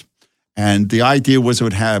trailers. And the idea was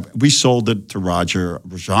we sold it to Roger,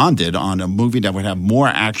 John did, on a movie that would have more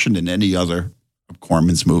action than any other of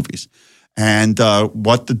Corman's movies. And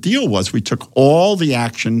what the deal was, we took all the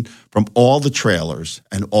action from all the trailers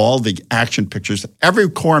and all the action pictures, every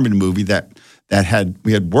Corman movie that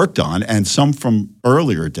we had worked on, and some from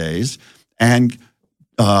earlier days, and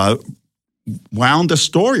wound a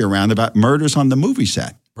story around about murders on the movie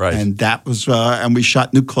set. Right. And that was, and we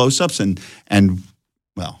shot new close-ups and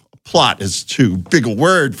plot is too big a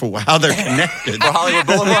word for how they're connected. For Hollywood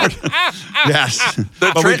Boulevard? Yes.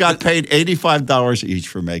 But we got paid $85 each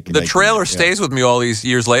for making the trailer stays with me all these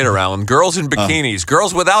years later, Alan. Girls in bikinis,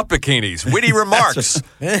 girls without bikinis, witty remarks,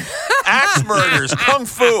 axe murders, kung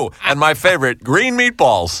fu, and my favorite, green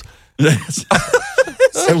meatballs.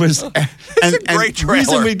 It was a great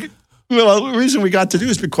trailer. The reason we got to do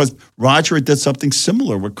is because Roger did something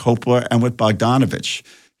similar with Coppola and with Bogdanovich.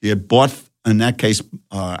 He had bought, in that case,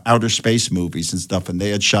 outer space movies and stuff, and they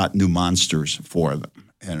had shot New Monsters for them,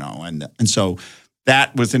 and so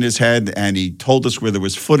that was in his head, and he told us where there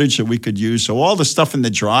was footage that we could use. So all the stuff in the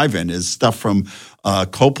drive-in is stuff from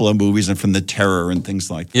Coppola movies and from The Terror and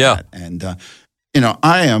things like that. Yeah. And,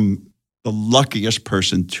 I am the luckiest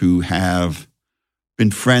person to have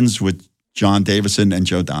been friends with John Davison and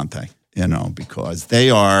Joe Dante, because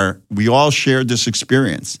we all shared this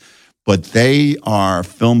experience. But they are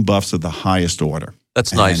film buffs of the highest order.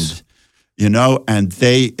 That's nice. And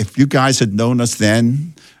if you guys had known us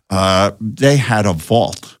then, they had a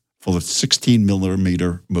vault full of 16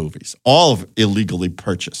 millimeter movies, all of illegally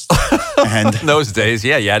purchased. And in those days,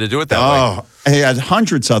 yeah, you had to do it that way. He had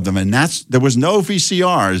hundreds of them, and there was no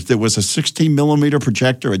VCRs. There was a 16 millimeter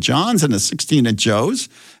projector at John's and a 16 at Joe's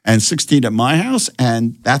and 16 at my house,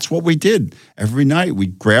 and that's what we did. Every night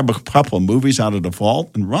we'd grab a couple of movies out of the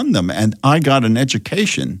vault and run them, and I got an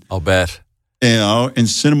education. I'll bet. In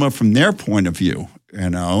cinema from their point of view,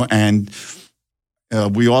 and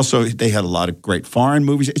they had a lot of great foreign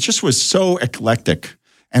movies. It just was so eclectic.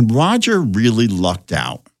 And Roger really lucked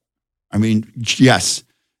out. I mean, yes,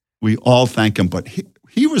 we all thank him, but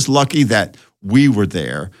he was lucky that we were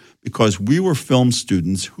there because we were film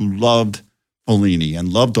students who loved Fellini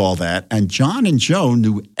and loved all that. And John and Joe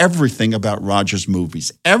knew everything about Roger's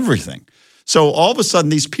movies, everything. So all of a sudden,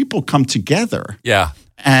 these people come together. Yeah.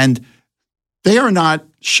 And they are not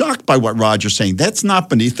shocked by what Roger's saying. That's not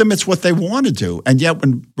beneath them. It's what they want to do. And yet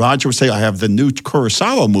when Roger would say, I have the new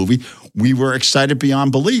Kurosawa movie, we were excited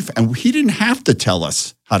beyond belief. And he didn't have to tell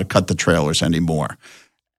us how to cut the trailers anymore.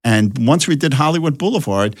 And once we did Hollywood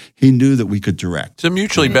Boulevard, he knew that we could direct. It's a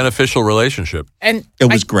mutually beneficial relationship. And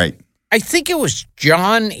it was great. I think it was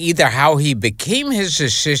John, either how he became his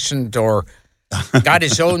assistant or got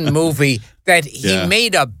his own movie, that he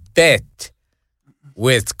made a bet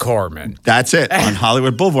with Corman. That's it, on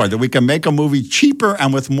Hollywood Boulevard, that we can make a movie cheaper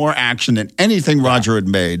and with more action than anything Roger had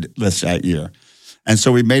made that year. And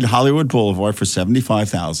so we made Hollywood Boulevard for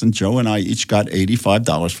 $75,000. Joe and I each got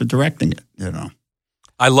 $85 for directing it,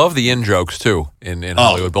 I love the in-jokes, too, in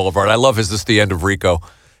Hollywood Boulevard. I love, is this the end of Rico?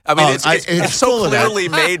 I mean, it's so clearly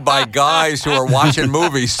made by guys who are watching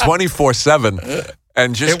movies 24/7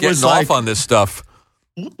 and just getting off on this stuff.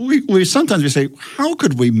 We sometimes say, how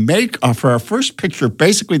could we make for our first picture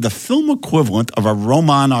basically the film equivalent of a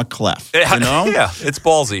roman à clef? Yeah, it's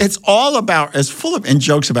ballsy. It's all about, it's full of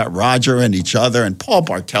in-jokes about Roger and each other, and Paul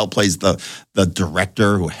Bartel plays the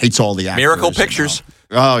director who hates all the actors. Miracle Pictures.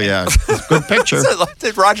 Oh, yeah. It's a good picture.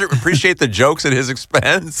 Did Roger appreciate the jokes at his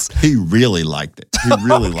expense? He really liked it. He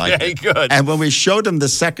really liked it. Good. And when we showed him the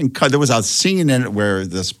second cut, there was a scene in it where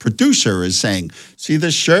this producer is saying, see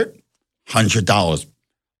this shirt? $100.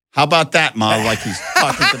 How about that, Ma? Like he's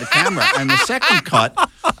talking to the camera. And the second cut,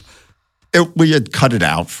 we had cut it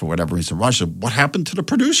out for whatever reason. Roger said, what happened to the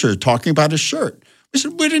producer talking about his shirt? We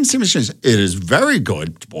said, we didn't see him. He said, it is very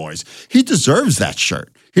good, boys. He deserves that shirt.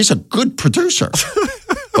 He's a good producer.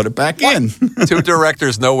 Put it back in. 2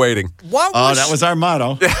 directors, no waiting. That was our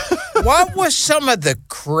motto. What was some of the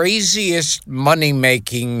craziest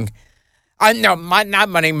money-making, not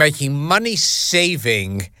money-making,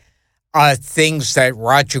 money-saving things that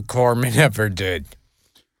Roger Corman ever did?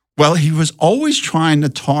 Well, he was always trying to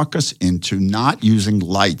talk us into not using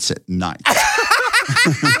lights at night.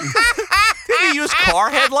 Did he use car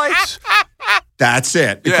headlights? That's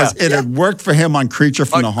it. Because it had worked for him on Creature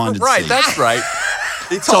from the Haunted Sea. Right, that's right.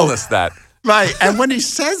 He told us that. Right. And when he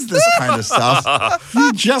says this kind of stuff,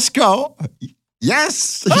 you just go,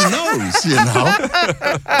 yes, he knows,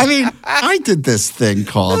 I mean, I did this thing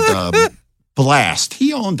called Blast.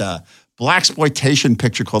 He owned a blaxploitation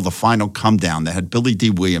picture called The Final Come Down that had Billy D.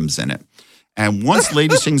 Williams in it. And once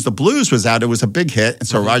Lady Sings the Blues was out, it was a big hit. And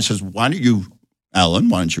so Raj says, Alan,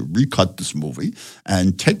 why don't you recut this movie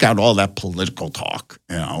and take out all that political talk,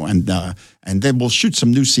 and then we'll shoot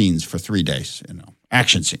some new scenes for 3 days,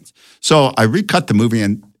 action scenes. So I recut the movie,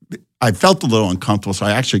 and I felt a little uncomfortable, so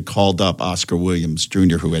I actually called up Oscar Williams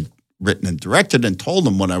Jr., who had written and directed, and told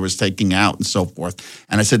him what I was taking out and so forth.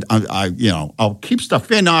 And I said, I'll keep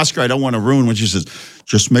stuff in, Oscar. I don't want to ruin what she says.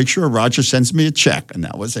 Just make sure Roger sends me a check. And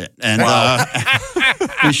that was it. And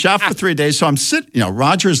we shot for 3 days. So I'm sitting,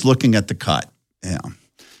 Roger's looking at the cut.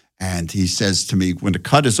 And he says to me, when the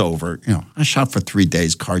cut is over, I shot for 3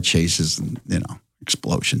 days, car chases and,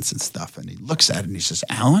 explosions and stuff. And he looks at it and he says,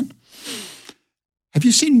 Alan, have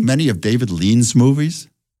you seen many of David Lean's movies?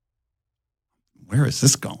 Where is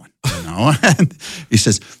this going? And he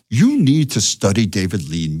says, you need to study David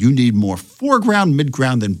Lean. You need more foreground,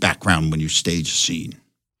 midground, and background when you stage a scene.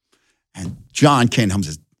 And John came home and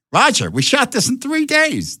says, Roger, we shot this in 3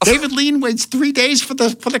 days. David Lean waits 3 days for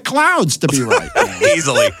the clouds to be right.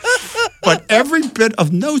 Easily. But every bit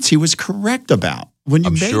of notes he was correct about. When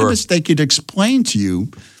you made a mistake, he'd explain to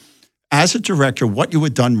you, as a director, what you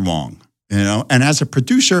had done wrong, and as a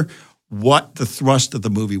producer, what the thrust of the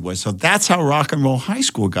movie was. So that's how Rock and Roll High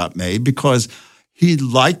School got made, because he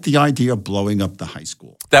liked the idea of blowing up the high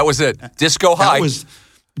school. That was it. Disco High. That was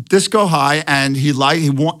Disco High, and he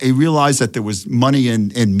realized that there was money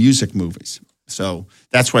in music movies. So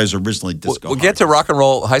that's why it was originally disco. We'll get to Rock and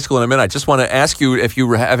Roll High School in a minute. I just want to ask you if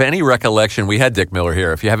you have any recollection. We had Dick Miller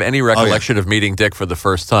here. If you have any recollection of meeting Dick for the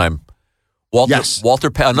first time. Yes.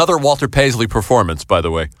 Another Walter Paisley performance, by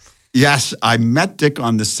the way. Yes, I met Dick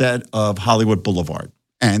on the set of Hollywood Boulevard,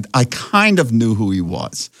 and I kind of knew who he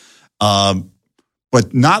was,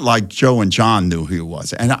 but not like Joe and John knew who he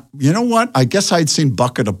was. And you know what? I guess I'd seen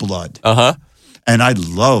Bucket of Blood. Uh-huh. And I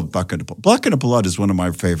love Bucket of Blood. Bucket of Blood is one of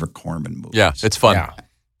my favorite Corman movies. Yeah, it's fun. Yeah.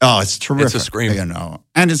 Oh, it's terrific. It's a scream.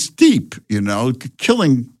 And it's deep,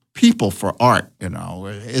 killing people for art,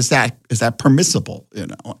 is that permissible,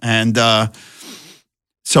 And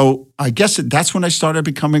so I guess that's when I started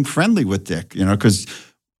becoming friendly with Dick, because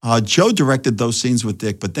Joe directed those scenes with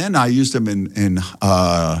Dick, but then I used him in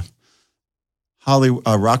Hollywood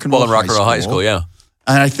Rock and Roll High School, yeah.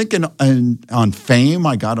 And I think on Fame,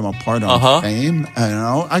 I got him a part on Fame.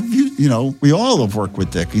 We all have worked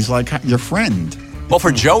with Dick. He's like your friend. Well,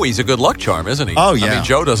 for Joe, he's a good luck charm, isn't he? Oh, yeah. I mean,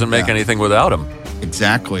 Joe doesn't make anything without him.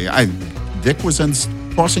 Exactly. Dick was in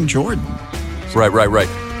Crossing Jordan. Right.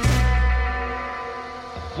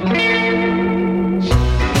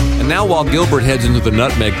 And now while Gilbert heads into the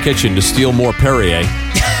Nutmeg Kitchen to steal more Perrier,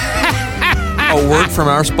 a word from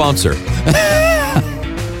our sponsor.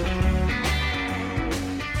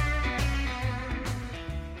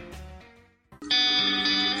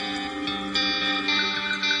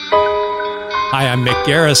 Hi, I'm Mick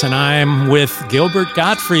Garris, and I'm with Gilbert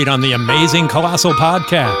Gottfried on the Amazing Colossal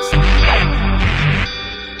Podcast.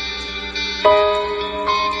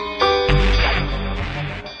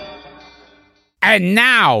 And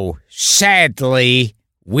now, sadly,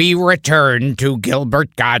 we return to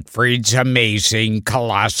Gilbert Gottfried's Amazing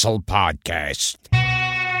Colossal Podcast.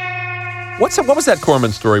 What was that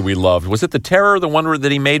Corman story we loved? Was it the Terror, the one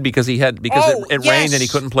that he made because it rained and he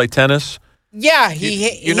couldn't play tennis? Yeah,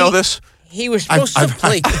 you know this? He was supposed to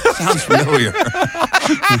play. Sounds familiar.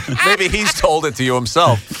 Maybe he's told it to you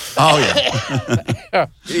himself. Oh, yeah.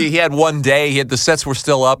 He had one day. The sets were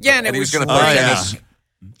still up. Yeah, and he was it was going to play tennis. Yeah.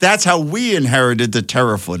 That's how we inherited the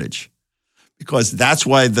Terror footage. Because that's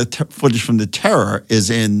why the footage from the Terror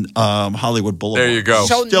is in Hollywood Boulevard. There you go.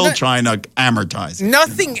 So Still trying to amortize it.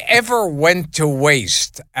 Nothing ever went to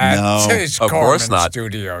waste at his Corman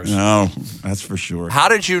Studios. No, that's for sure. How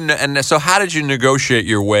did you negotiate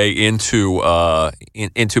your way into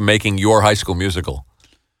making your High School Musical?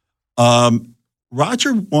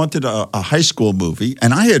 Roger wanted a high school movie,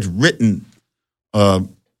 and I had written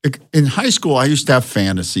in high school. I used to have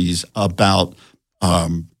fantasies about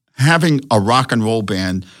having a rock and roll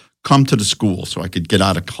band come to the school so I could get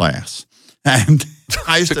out of class. And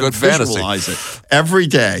I used to visualize it every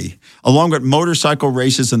day, along with motorcycle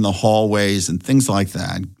races in the hallways and things like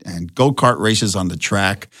that, and go-kart races on the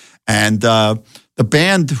track. And the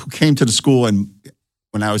band who came to the school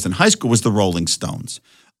when I was in high school was the Rolling Stones.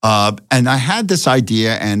 And I had this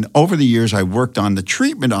idea, and over the years I worked on the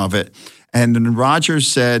treatment of it. And then Roger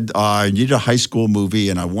said, I need a high school movie,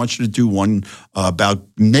 and I want you to do one about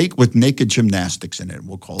with naked gymnastics in it.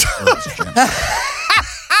 We'll call it Earth's Gym.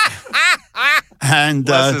 And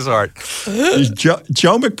bless his heart.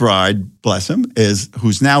 Joe McBride, bless him,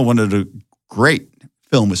 who's now one of the great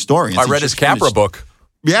film historians. I read his Capra book.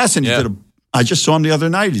 Yes, and he did I just saw him the other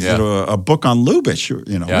night. He did a book on Lubitsch.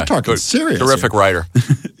 We're talking serious. Terrific writer.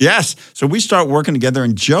 Yes. So we start working together,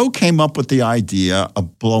 and Joe came up with the idea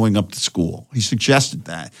of blowing up the school. He suggested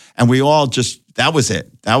that. And we all that was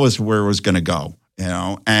it. That was where it was going to go,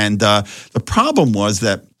 And the problem was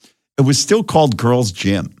that it was still called Girls'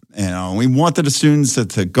 Gym. We wanted the students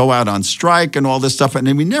to go out on strike and all this stuff. And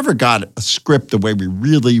then we never got a script the way we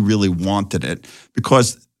really, really wanted it,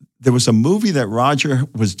 because there was a movie that Roger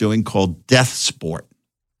was doing called Death Sport.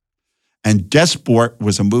 And Death Sport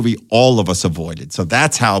was a movie all of us avoided. So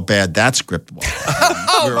that's how bad that script was.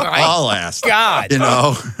 We were all asked. God.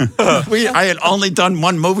 I had only done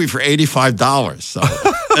one movie for $85. So,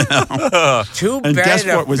 Too bad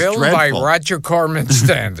a film by Roger Corman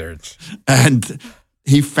standards. And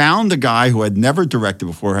he found a guy who had never directed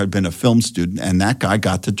before, had been a film student, and that guy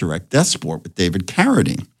got to direct Death Sport with David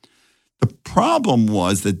Carradine. The problem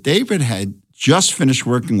was that David had just finished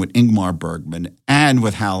working with Ingmar Bergman and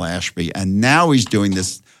with Hal Ashby, and now he's doing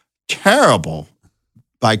this terrible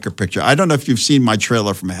biker picture. I don't know if you've seen my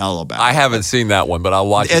trailer from Hell about it. I haven't seen that one, but I'll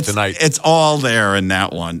watch it tonight. It's all there in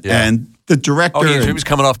that one. Yeah. And the director... he was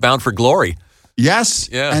coming off Bound for Glory. Yes.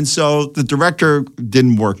 Yeah. And so the director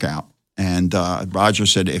didn't work out. And Roger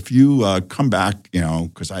said, if you come back,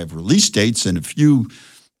 because I have release dates, and if you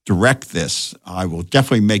direct this, I will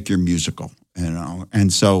definitely make your musical,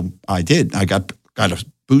 And so I did. I got a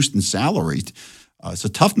boost in salary It's a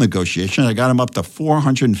tough negotiation. I got him up to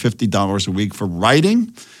 $450 a week for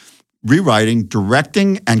writing, rewriting,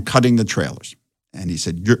 directing, and cutting the trailers. And he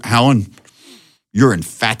said, Allan, you're in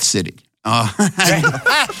Fat City.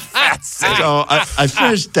 Fat City. So I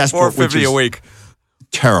finished Desperate, which is $450 a week.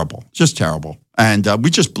 Terrible, just terrible. And we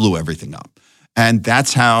just blew everything up. And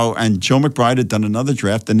that's how, and Joe McBride had done another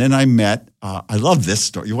draft. And then I met, I love this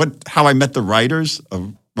story. How I met the writers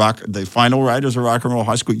of the final writers of Rock and Roll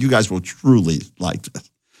High School. You guys will truly like this.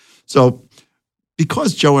 So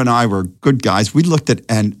because Joe and I were good guys, we looked at,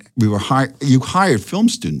 and we were you hired film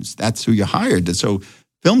students. That's who you hired. And so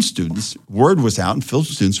film students, word was out, and film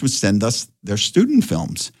students would send us their student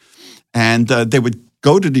films. And they would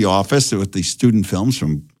go to the office with these student films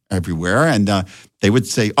from everywhere, and they would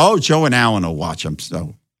say, oh, Joe and Allan will watch them.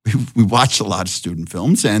 So we watched a lot of student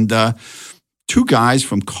films, and two guys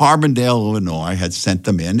from Carbondale, Illinois had sent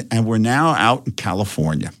them in, and we're now out in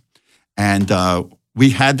California. And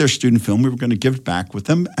we had their student film. We were going to give it back with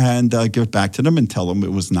them and give it back to them and tell them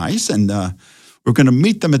it was nice. And we're going to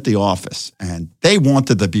meet them at the office. And they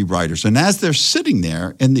wanted to be writers. And as they're sitting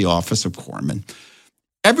there in the office of Corman,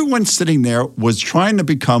 everyone sitting there was trying to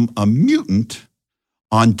become a mutant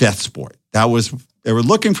on Death Sport. They were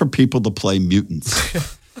looking for people to play mutants.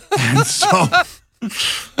 And so,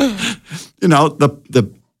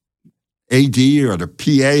 the AD or the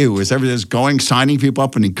PA who was everything going, signing people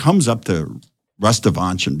up, and he comes up to Russ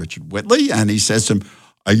Devanch and Richard Whitley, and he says to him,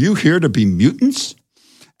 are you here to be mutants?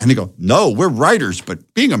 And they go, no, we're writers,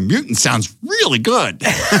 but being a mutant sounds really good.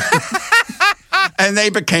 And they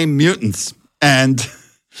became mutants. And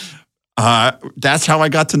that's how I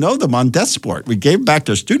got to know them on Death Sport. We gave back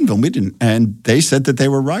their student film, and they said that they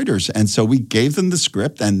were writers. And so we gave them the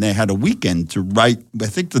script, and they had a weekend to write. I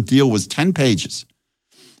think the deal was 10 pages.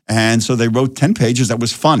 And so they wrote 10 pages. That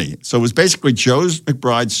was funny. So it was basically Joe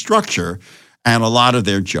McBride's structure and a lot of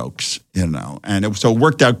their jokes, and so it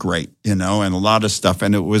worked out great, and a lot of stuff.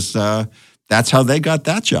 And it was, that's how they got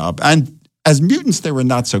that job. And as mutants, they were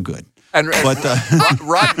not so good. But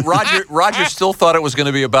Roger still thought it was going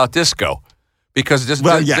to be about disco because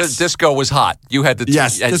disco was hot. You had to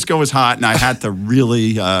disco was hot, and I had to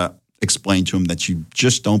really explain to him that you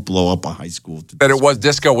just don't blow up a high school.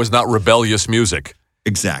 Disco was not rebellious music.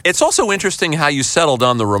 Exactly. It's also interesting how you settled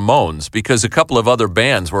on the Ramones because a couple of other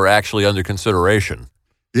bands were actually under consideration.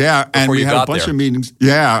 Yeah, and we had a bunch of meetings.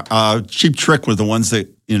 Yeah, Cheap Trick were the ones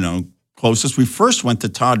that closest. We first went to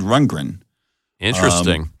Todd Rundgren.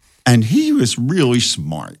 Interesting. And he was really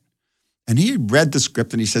smart. And he had read the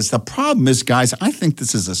script, and he says, the problem is, guys, I think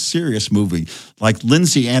this is a serious movie, like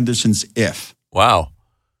Lindsay Anderson's If. Wow.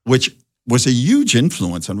 Which was a huge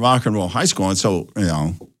influence on Rock and Roll High School. And so,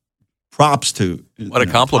 props to what a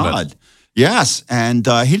compliment. Todd. Yes. And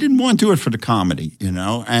he didn't want to do it for the comedy,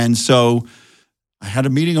 And so I had a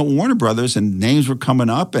meeting at Warner Brothers, and names were coming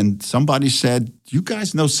up, and somebody said, do you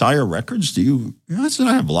guys know Sire Records? Do you? I said,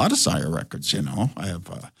 I have a lot of Sire Records, I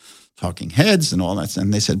have Talking Heads and all that.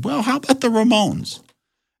 And they said, well, how about the Ramones?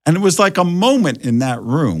 And it was like a moment in that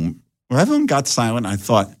room where everyone got silent. I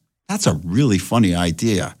thought, that's a really funny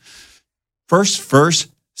idea. First verse,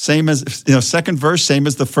 same as, second verse, same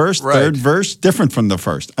as the first. Right. Third verse, different from the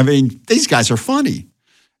first. I mean, these guys are funny.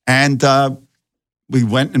 And we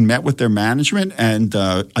went and met with their management, and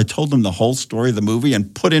I told them the whole story of the movie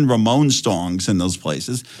and put in Ramones songs in those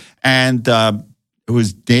places. And it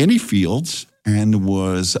was Danny Fields, and it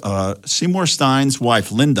was Seymour Stein's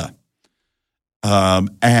wife, Linda.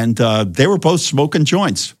 And they were both smoking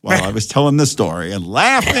joints while I was telling the story and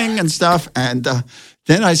laughing and stuff. And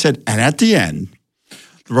then I said, and at the end,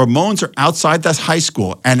 the Ramones are outside that high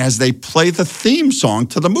school, and as they play the theme song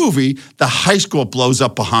to the movie, the high school blows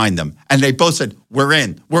up behind them. And they both said, we're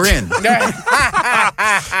in.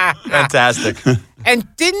 Fantastic. And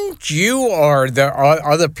didn't you or the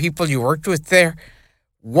other people you worked with there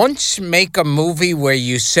once make a movie where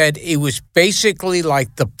you said it was basically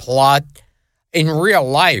like the plot in real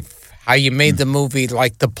life, how you made the movie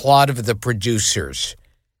like the plot of The Producers?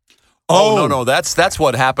 Oh, no, that's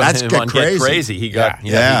what happened to him on Get Crazy. He got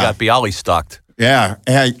Bialy-stucked. Yeah.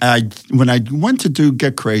 When I went to do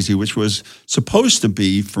Get Crazy, which was supposed to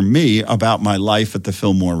be, for me, about my life at the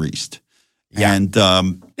Fillmore East. Yeah. And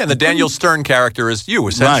the Daniel Stern character is you,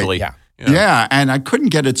 essentially. Right. Yeah, and I couldn't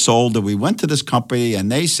get it sold. And we went to this company,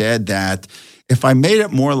 and they said that if I made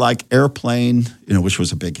it more like Airplane, which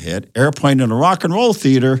was a big hit, Airplane in a rock and roll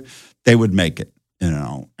theater, they would make it.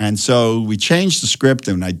 And so we changed the script,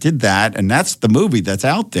 and I did that, and that's the movie that's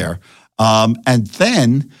out there. And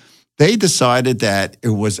then they decided that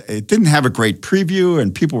it didn't have a great preview,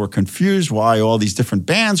 and people were confused why all these different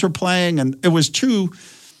bands were playing, and it was too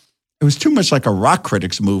it was too much like a rock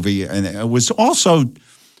critics movie, and it was also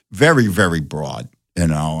very, very broad,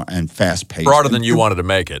 and fast paced. Broader than you wanted to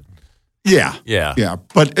make it. Yeah. Yeah.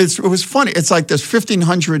 But it was funny. It's like there's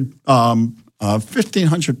 1,500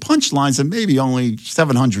 punchlines and maybe only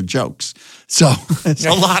 700 jokes. So it's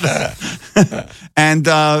a lot of. And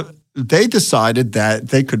they decided that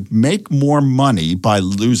they could make more money by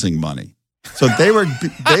losing money. So they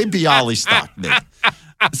Bialy stocked me.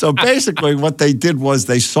 So basically what they did was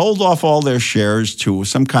they sold off all their shares to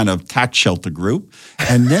some kind of tax shelter group,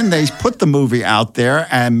 and then they put the movie out there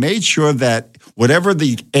and made sure that whatever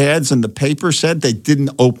the ads in the paper said, they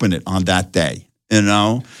didn't open it on that day,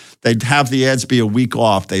 They'd have the ads be a week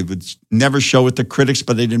off. They would never show it to critics,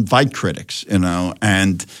 but they'd invite critics,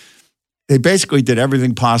 and they basically did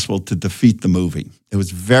everything possible to defeat the movie. It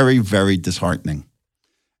was very, very disheartening.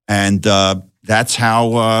 And that's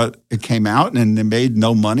how it came out, and they made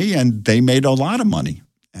no money, and they made a lot of money.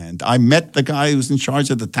 And I met the guy who was in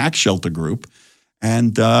charge of the tax shelter group,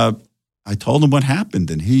 and I told him what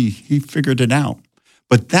happened, and he figured it out.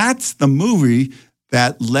 But that's the movie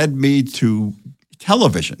that led me to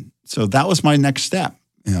television. So that was my next step,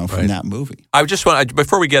 from that movie. I just want,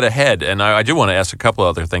 before we get ahead, and I do want to ask a couple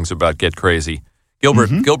other things about Get Crazy.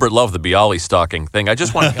 Gilbert loved the Bialy stocking thing. I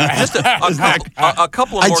just want a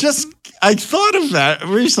couple of more. I thought of that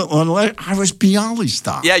recently. I was Bialy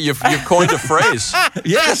stock. Yeah, you've coined a phrase.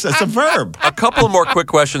 Yes, it's a verb. A couple of more quick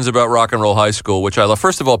questions about Rock and Roll High School, which I love.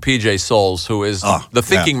 First of all, PJ Souls, who is the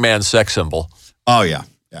thinking man sex symbol. Oh, yeah.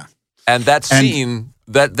 And that scene,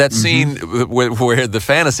 that scene where the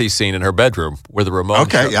fantasy scene in her bedroom, where the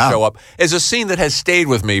Ramones show up, is a scene that has stayed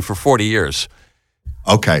with me for 40 years.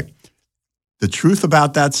 Okay. The truth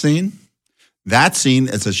about that scene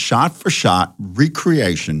is a shot-for-shot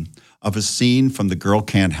recreation of a scene from The Girl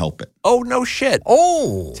Can't Help It. Oh, no shit.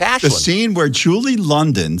 Oh. Tashlin. The scene where Julie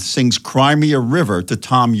London sings Cry Me a River to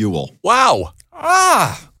Tom Ewell. Wow.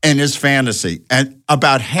 In his fantasy. And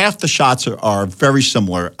about half the shots are very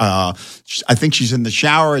similar. I think she's in the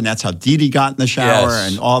shower, and that's how Dee Dee got in the shower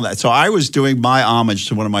and all that. So I was doing my homage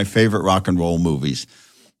to one of my favorite rock and roll movies.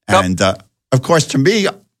 And, of course, to me,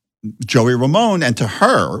 Joey Ramone, and to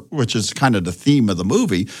her, which is kind of the theme of the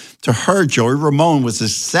movie, to her, Joey Ramone was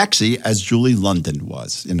as sexy as Julie London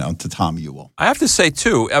was, to Tom Ewell. I have to say,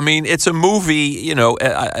 too, I mean, it's a movie,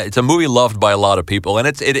 it's a movie loved by a lot of people, and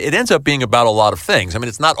it ends up being about a lot of things. I mean,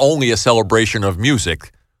 it's not only a celebration of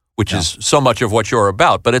music, which is so much of what you're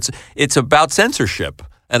about, but it's about censorship,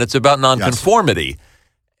 and it's about nonconformity.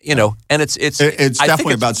 And it's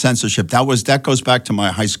definitely about censorship. That goes back to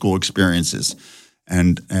my high school experiences.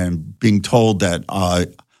 And being told that I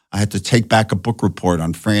had to take back a book report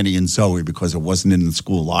on Franny and Zoe because it wasn't in the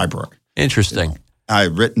school library. Interesting. I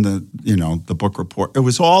had written the book report. It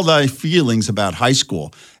was all the feelings about high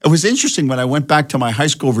school. It was interesting when I went back to my high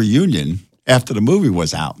school reunion after the movie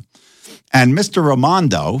was out. And Mr.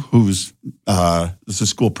 Ramondo, who's the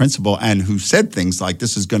school principal and who said things like,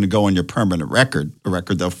 this is going to go on your permanent record, a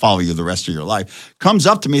record that'll follow you the rest of your life, comes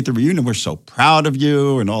up to me at the reunion. We're so proud of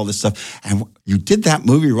you and all this stuff. And you did that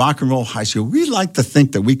movie, Rock and Roll High School. We like to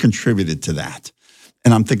think that we contributed to that.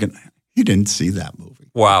 And I'm thinking, you didn't see that movie.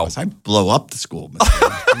 Wow. I blow up the school.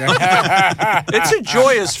 It's a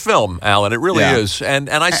joyous film, Alan. It really is. And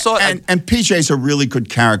I saw it. And PJ's a really good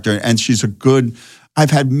character, and she's a good... I've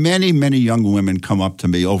had many, many young women come up to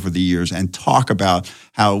me over the years and talk about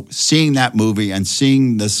how seeing that movie and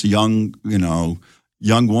seeing this young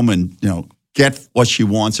woman, get what she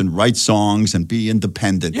wants and write songs and be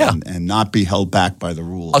independent and not be held back by the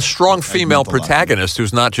rules. A strong female protagonist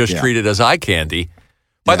who's not just treated as eye candy.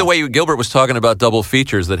 By the way, Gilbert was talking about double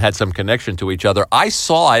features that had some connection to each other. I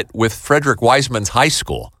saw it with Frederick Wiseman's High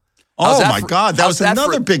School. My God, that was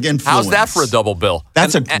another big influence. How's that for a double bill?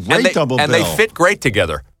 That's a great double bill. And they fit great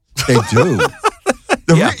together. They do.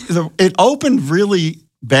 It opened really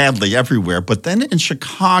badly everywhere, but then in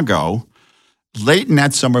Chicago, late in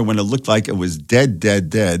that summer when it looked like it was dead,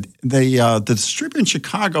 the distributor in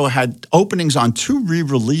Chicago had openings on 2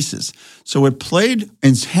 re-releases. So it played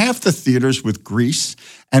in half the theaters with Grease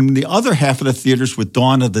and the other half of the theaters with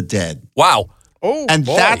Dawn of the Dead. Wow. Oh, and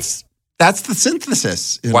boy. That's the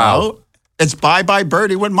synthesis. You wow. know? It's Bye Bye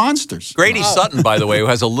Birdie with monsters. Grady Sutton, by the way, who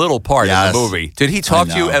has a little part in the movie. Did he talk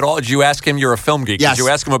to you at all? Did you ask him? You're a film geek. Yes. Did you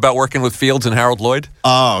ask him about working with Fields and Harold Lloyd?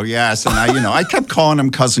 Oh, yes. And I kept calling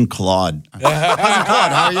him Cousin Claude. Cousin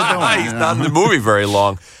Claude, how are you doing? He's not in the movie very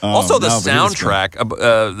long. Also, the soundtrack.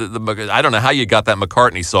 I don't know how you got that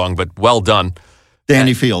McCartney song, but well done.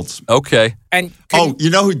 Danny Fields. Okay. And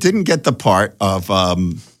you know who didn't get the part of,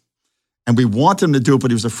 and we want him to do it, but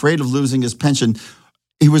he was afraid of losing his pension.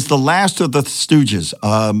 He was the last of the Stooges.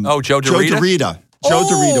 Joe DeRita? Joe DeRita. Joe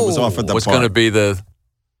DeRita was offered the was part. going to be the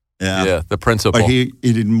the principal. But he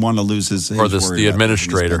didn't want to lose his or the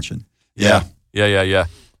administrator. Yeah.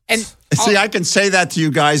 And see, I can say that to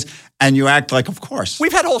you guys, and you act like, of course.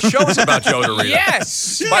 We've had whole shows about Joe DeRita.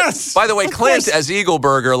 yes. By the way, Clint, as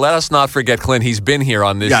Eagleburger, let us not forget Clint. He's been here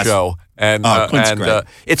on this show. And, great.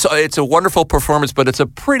 It's a wonderful performance, but it's a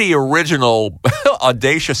pretty original,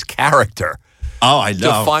 audacious character. Oh, I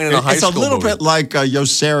know. Defining a high school It's a little movie. bit like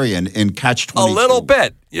Yossarian in Catch-22. A little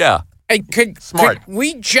bit, yeah. And could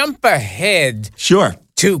we jump ahead Sure.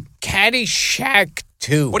 to Caddyshack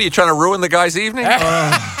 2? What are you trying to ruin the guy's evening?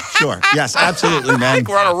 Sure. Yes, absolutely, man.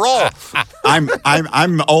 We're on a roll.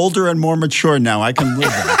 I'm older and more mature now. I can live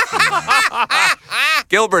that.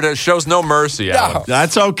 Gilbert shows no mercy, Alan.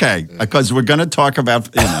 That's okay, because we're going to talk about,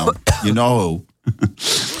 you know who.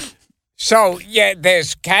 So,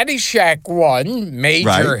 there's Caddyshack 1,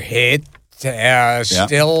 major hit.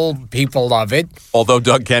 Still, people love it. Although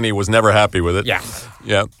Doug Kenny was never happy with it.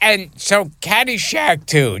 Yeah. And so Caddyshack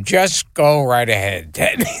 2, just go right ahead,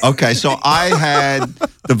 Ted. Okay, so I had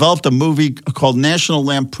developed a movie called National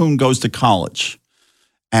Lampoon Goes to College.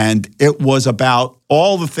 And it was about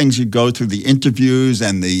all the things you go through, the interviews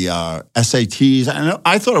and the SATs. And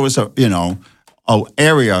I thought it was a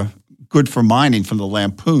area good for mining from the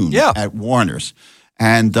Lampoon at Warner's.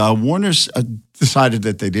 And Warner's decided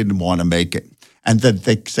that they didn't want to make it. And that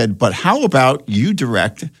they said, but how about you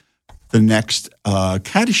direct the next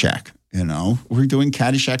Caddyshack? We're doing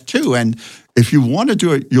Caddyshack 2. And if you want to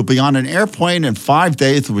do it, you'll be on an airplane in 5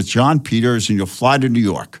 days with John Peters, and you'll fly to New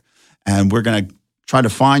York. And we're going to try to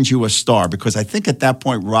find you a star, because I think at that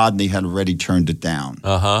point Rodney had already turned it down.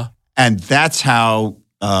 And that's how,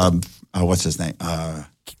 what's his name?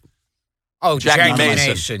 Jackie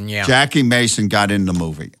Mason. Yeah. Jackie Mason got in the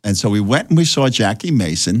movie. And so we went and we saw Jackie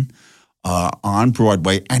Mason on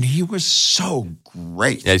Broadway, and he was so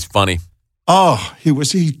great. Yeah, he's funny. Oh,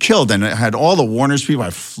 he killed, and it had all the Warner's people. I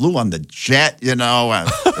flew on the jet,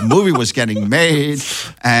 the movie was getting made,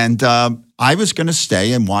 and I was going to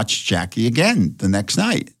stay and watch Jackie again the next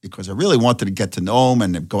night, because I really wanted to get to know him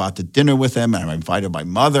and go out to dinner with him, and I invited my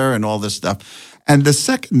mother and all this stuff. And the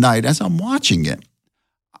second night, as I'm watching it,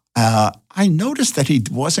 I noticed that he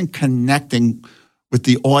wasn't connecting with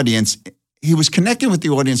the audience. He was connecting with the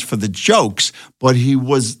audience for the jokes, but he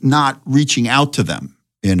was not reaching out to them.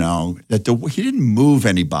 He didn't move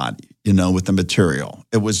anybody, with the material.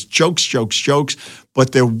 It was jokes,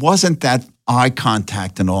 but there wasn't that eye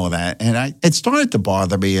contact and all of that. And it started to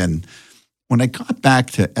bother me. And when I got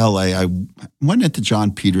back to L.A., I went into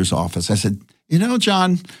John Peters' office. I said,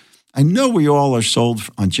 John, I know we all are sold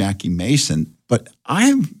on Jackie Mason, but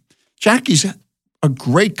Jackie's a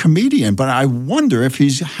great comedian, but I wonder if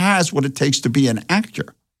he has what it takes to be an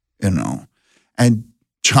actor, And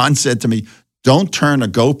John said to me, don't turn a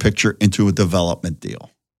Go picture into a development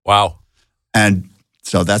deal. Wow. And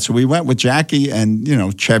so that's where we went with Jackie, and,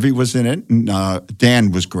 Chevy was in it, and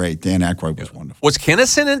Dan was great. Dan Aykroyd was wonderful. Was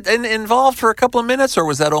Kinison involved for a couple of minutes, or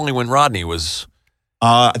was that only when Rodney was?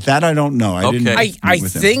 That I don't know. I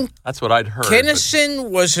think that's what I'd heard. Kinison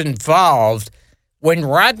was involved. When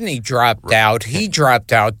Rodney dropped out, he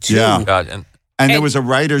dropped out too. Yeah. God, and there was a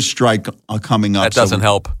writer's strike coming up. That doesn't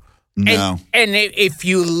help. No. And if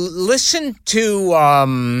you listen to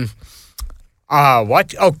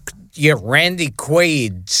Randy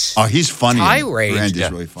Quaid's he's funny. tirade.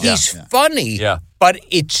 Randy's really funny. He's funny. Yeah. But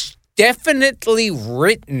it's definitely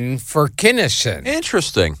written for Kinison.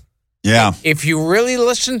 Interesting. Yeah. If you really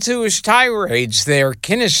listen to his tirades, they're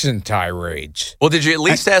Kinison tirades. Well, did you at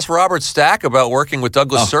least ask Robert Stack about working with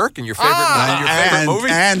Douglas Sirk in your favorite movie?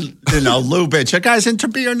 And Lubitsch. That guy's into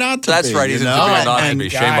Be or Not to Be. That's right. He's into Be or Not to Be.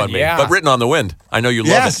 Shame on me. Yeah. But Written on the Wind. I know you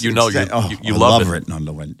love it. You know you I love it. Written on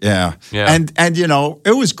the Wind. Yeah. And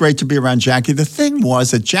it was great to be around Jackie. The thing was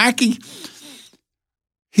that Jackie,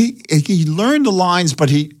 he learned the lines, but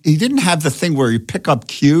he didn't have the thing where he'd pick up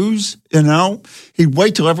cues, He'd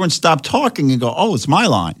wait till everyone stopped talking and go, oh, it's my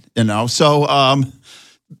line, So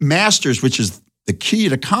Masters, which is the key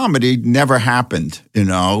to comedy, never happened,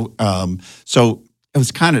 So it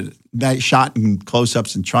was kind of that shot in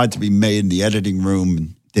close-ups and tried to be made in the editing room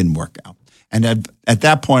and didn't work out. And at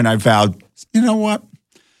that point, I vowed, you know what?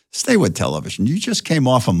 Stay with television. You just came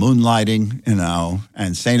off of Moonlighting,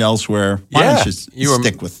 and St. Elsewhere. Why don't you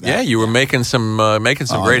stick with that? Yeah, you were making some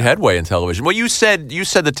great headway in television. Well, you said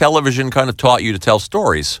that television kind of taught you to tell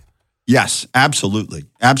stories. Yes, absolutely.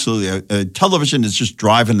 Television is just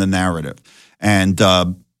driving the narrative. And,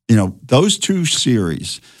 those two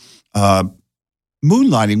series,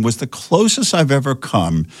 Moonlighting was the closest I've ever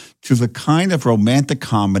come to the kind of romantic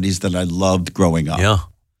comedies that I loved growing up. Yeah.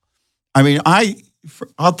 I mean,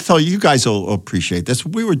 I'll tell you guys will appreciate this.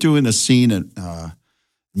 We were doing a scene in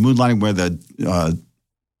Moonlighting where the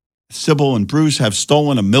Sybil and Bruce have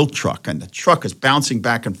stolen a milk truck, and the truck is bouncing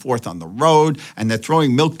back and forth on the road, and they're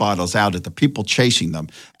throwing milk bottles out at the people chasing them.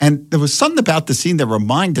 And there was something about the scene that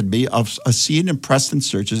reminded me of a scene in Preston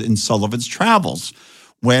Sturges in Sullivan's Travels,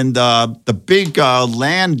 when the big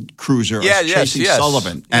Land Cruiser is chasing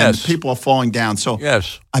Sullivan, and people are falling down. So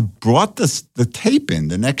I brought the tape in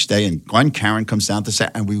the next day, and Glenn Caron comes down to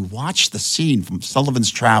set, and we watched the scene from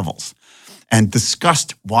Sullivan's Travels and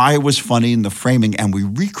discussed why it was funny in the framing, and we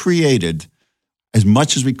recreated as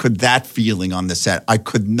much as we could that feeling on the set. I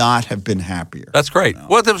could not have been happier. That's great.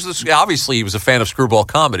 Well, there was obviously he was a fan of screwball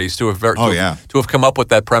comedies to have come up with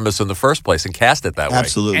that premise in the first place and cast it that way.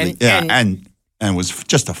 Absolutely, and it was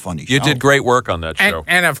just a funny show. You did great work on that show.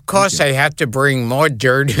 And of course, I have to bring more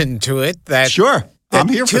dirt into it. Sure, I'm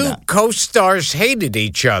here for that. Two co-stars hated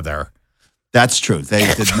each other. That's true.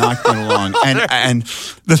 They did not get along. And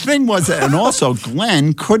the thing was, and also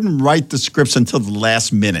Glenn couldn't write the scripts until the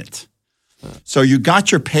last minute. So you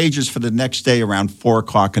got your pages for the next day around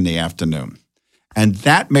 4:00 in the afternoon. And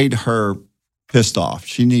that made her pissed off.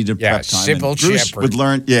 She needed prep time. Sybil Bruce would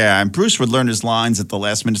learn, and Bruce would learn his lines at the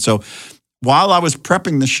last minute. So while I was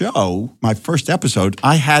prepping the show, my first episode,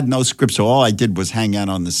 I had no script. So all I did was hang out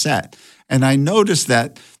on the set. And I noticed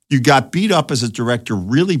that you got beat up as a director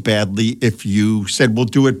really badly if you said, we'll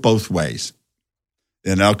do it both ways,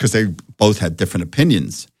 because they both had different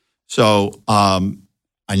opinions. So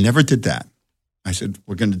I never did that. I said,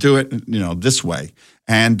 we're going to do it, this way.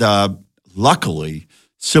 And luckily,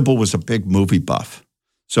 Sybil was a big movie buff.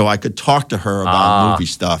 So I could talk to her about movie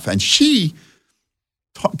stuff. And she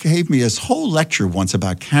gave me this whole lecture once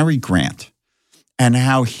about Cary Grant and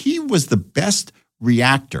how he was the best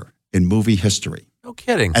reactor in movie history. No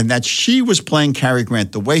kidding. And that she was playing Cary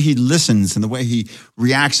Grant, the way he listens and the way he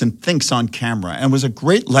reacts and thinks on camera. And it was a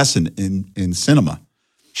great lesson in cinema.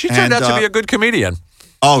 She turned out to be a good comedian.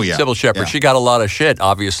 Oh, yeah. Sybil Shepherd. Yeah. She got a lot of shit,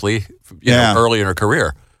 obviously, early in her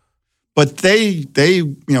career. But they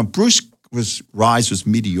Bruce's rise was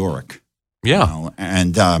meteoric. Yeah.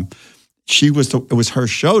 And it was her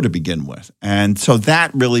show to begin with. And so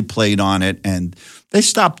that really played on it. And they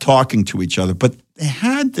stopped talking to each other. But they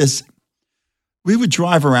had this. We would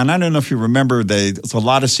drive around. I don't know if you remember, there's a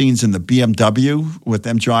lot of scenes in the BMW with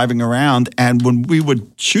them driving around. And when we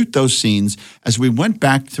would shoot those scenes, as we went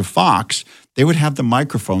back to Fox, they would have the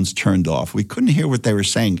microphones turned off. We couldn't hear what they were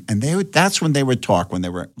saying. And that's when they would talk, when they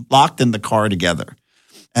were locked in the car together.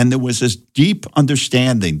 And there was this deep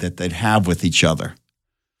understanding that they'd have with each other.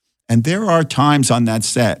 And there are times on that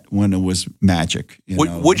set when it was magic.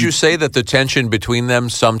 Would you say that the tension between them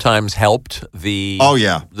sometimes helped the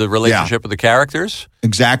relationship of the characters?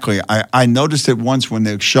 Exactly. I noticed it once when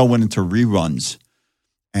the show went into reruns,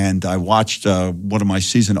 and I watched one of my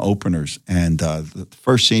season openers, and the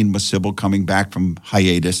first scene was Sybil coming back from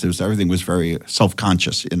hiatus. Everything was very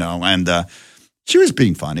self-conscious, and she was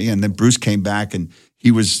being funny. And then Bruce came back, and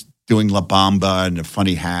he was doing La Bamba and a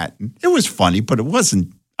funny hat. And it was funny, but it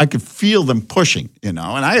wasn't. I could feel them pushing, and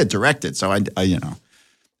I had directed, so I.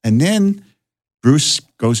 And then Bruce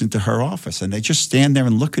goes into her office, and they just stand there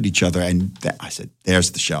and look at each other. And I said, "There's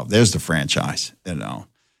the show. There's the franchise."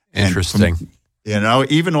 Interesting.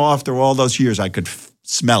 Even after all those years, I could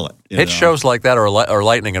smell it. Hit shows like that are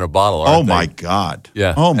lightning in a bottle. Oh my God!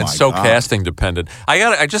 Yeah. Oh my God. It's so God. casting dependent. I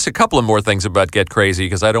got just a couple of more things about Get Crazy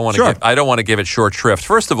because I don't want to give it short shrift.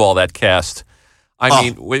 First of all, that cast. I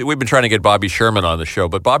mean, we've been trying to get Bobby Sherman on the show,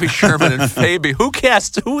 but Bobby Sherman and Fabian, who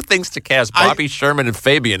thinks to cast Bobby Sherman and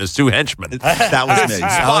Fabian as two henchmen? That was me.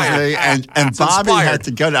 And Bobby had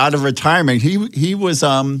to get out of retirement. He was,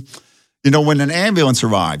 when an ambulance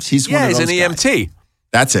arrives, he's one of those he's an EMT. Guys.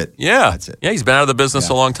 That's it. Yeah. That's it. Yeah, he's been out of the business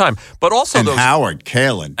a long time. But also Howard,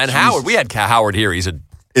 Kalin. And Howard, we had Howard here. He's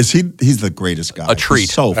the greatest guy. A treat.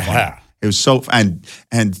 He's so funny. It was so, and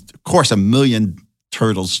of course, a million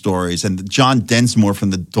Turtle stories and John Densmore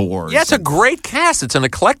from The Doors. Yeah, it's a great cast. It's an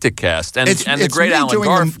eclectic cast, and the great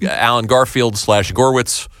Alan Garfield /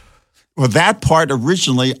 Gorwitz. Well, that part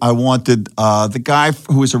originally, I wanted the guy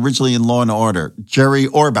who was originally in Law and Order, Jerry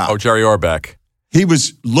Orbach. Oh, Jerry Orbach. He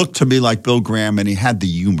looked to me like Bill Graham, and he had the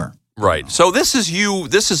humor. Right. So this is you.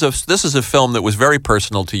 This is a film that was very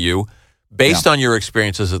personal to you, based on your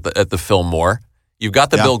experiences at the Fillmore. You've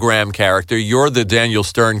got the Bill Graham character. You're the Daniel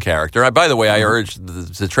Stern character. By the way, I urge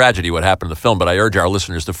the tragedy what happened in the film, but I urge our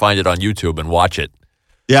listeners to find it on YouTube and watch it.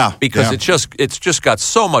 Yeah. Because it's just got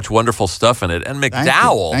so much wonderful stuff in it. And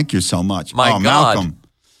McDowell. Thank you so much. My God. Malcolm.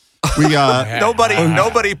 We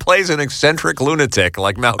nobody plays an eccentric lunatic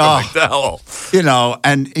like Malcolm McDowell. You know,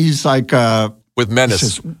 and he's like with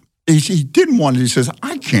menace. He didn't want it. He says,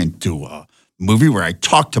 I can't do a movie where I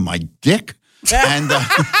talk to my dick. And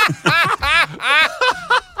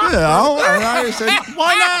you know, and I said,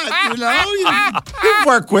 why not? You know, you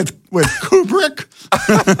work with Kubrick.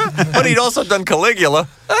 But he'd also done Caligula.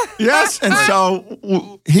 Yes, and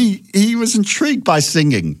so he was intrigued by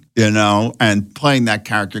singing, you know, and playing that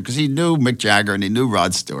character because he knew Mick Jagger and he knew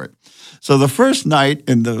Rod Stewart. So the first night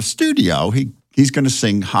in the studio, he's going to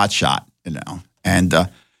sing Hot Shot, you know, and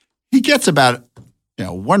he gets about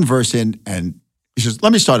one verse in, and he says,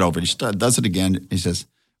 "Let me start over." He does it again. He says,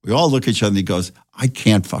 we all look at each other, and he goes, "I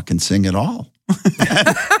can't fucking sing at all."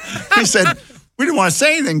 He said, "We didn't want to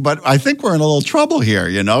say anything, but I think we're in a little trouble here.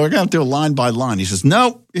 You know, we're going to do a line by line." He says,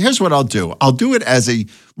 "No, here's what I'll do. I'll do it as a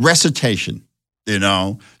recitation, you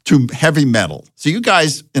know, to heavy metal. So you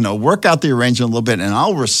guys, work out the arrangement a little bit, and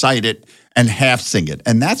I'll recite it and half sing it."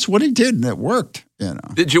 And that's what he did, and it worked, you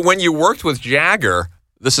know. Did you, when you worked with Jagger,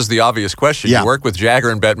 this is the obvious question, Yeah. You worked with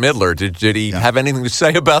Jagger and Bette Midler, did he have anything to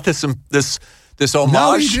say about this homage?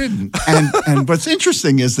 No, he didn't. And what's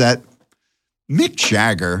interesting is that Mick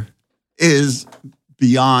Jagger is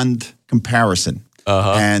beyond comparison.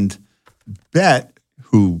 And Bette,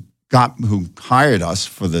 who hired us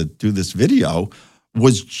do this video,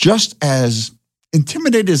 was just as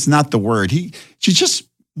intimidated is not the word. She just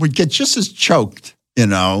would get just as choked,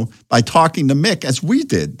 by talking to Mick as we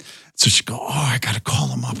did. So she'd go, "Oh, I got to call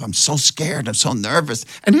him up. I'm so scared. I'm so nervous."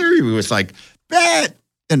 And here he was like, "Bette,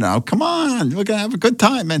 come on, we're going to have a good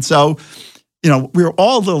time." And so, we were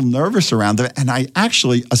all a little nervous around it. And I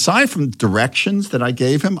actually, aside from directions that I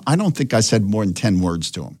gave him, I don't think I said more than 10 words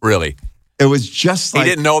to him. Really? It was just like... He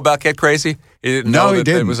didn't know about Get Crazy? He didn't know that he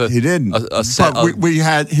didn't. It was He didn't.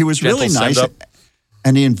 He was really nice. send-up?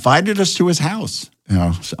 And he invited us to his house.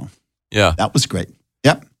 So Yeah. that was great.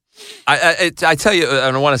 Yep. I tell you,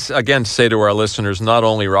 and I want to again say to our listeners, not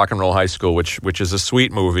only Rock and Roll High School, which is a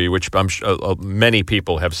sweet movie, which I'm sure many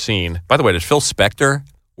people have seen. By the way, did Phil Spector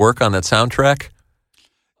work on that soundtrack?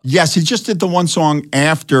 Yes, he just did the one song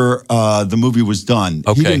after the movie was done.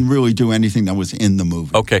 Okay. He didn't really do anything that was in the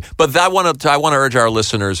movie. Okay, but I want to urge our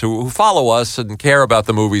listeners who follow us and care about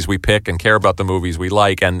the movies we pick and care about the movies we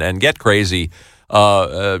like and get crazy.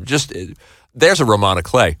 There's a Ramona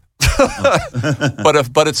Clay.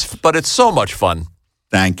 but it's so much fun.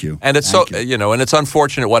 Thank you. And it's and it's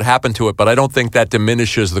unfortunate what happened to it, but I don't think that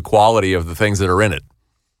diminishes the quality of the things that are in it.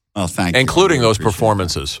 Oh, thank you. Including those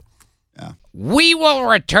performances. Yeah. We will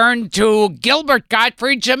return to Gilbert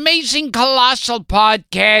Gottfried's Amazing Colossal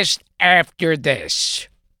podcast after this.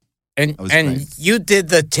 And great. you did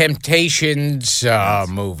the Temptations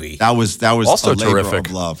movie. That was Also a labor terrific.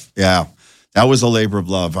 of love. Yeah. That was a labor of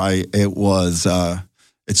love.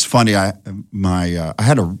 It's funny.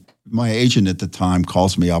 My agent at the time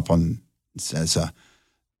calls me up and says,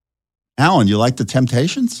 "Allan, you like the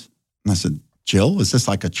Temptations?" And I said, "Jill, is this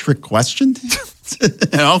like a trick question?"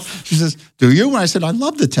 She says, "Do you?" And I said, "I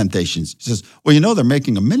love the Temptations." She says, "Well, they're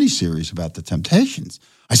making a miniseries about the Temptations."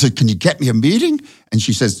 I said, "Can you get me a meeting?" And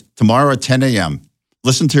she says, "Tomorrow at 10 a.m.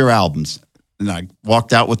 Listen to your albums." And I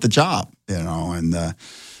walked out with the job, and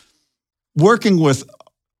working with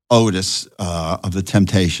Otis of the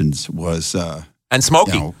Temptations was And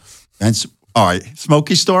Smokey. All right,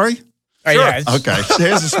 Smokey story? Sure. Yes. Okay, so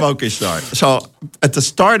here's a Smokey story. So at the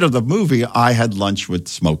start of the movie, I had lunch with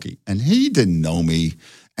Smokey, and he didn't know me,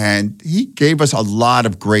 and he gave us a lot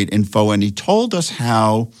of great info, and he told us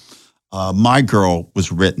how My Girl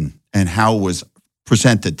was written and how it was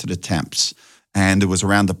presented to the Temps. And it was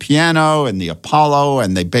around the piano and the Apollo,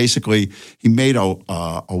 and he made a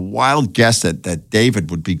wild guess that David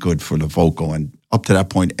would be good for the vocal. And up to that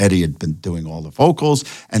point, Eddie had been doing all the vocals.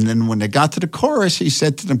 And then when they got to the chorus, he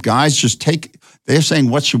said to them, "Guys, they're saying,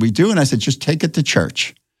 what should we do?" And I said, "Just take it to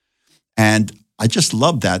church." And I just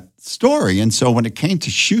loved that story. And so when it came to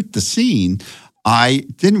shoot the scene, I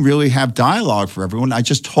didn't really have dialogue for everyone. I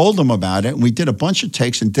just told them about it, and we did a bunch of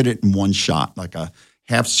takes and did it in one shot, like a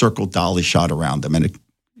half-circle dolly shot around them, and it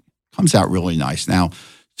comes out really nice. Now,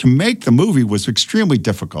 to make the movie was extremely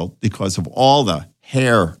difficult because of all the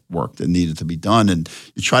hair work that needed to be done, and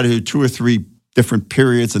you try to do 2 or 3 different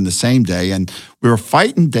periods in the same day, and we were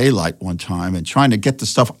fighting daylight one time and trying to get the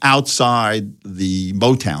stuff outside the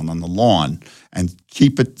Motown on the lawn and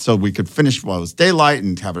keep it so we could finish while it was daylight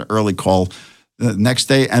and have an early call the next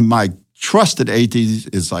day. And my trusted AD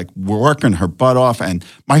is like working her butt off, and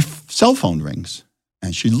my cell phone rings.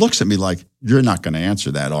 And she looks at me like, you're not going to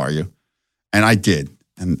answer that, are you? And I did.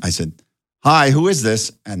 And I said, hi, who is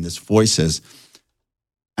this? And this voice says,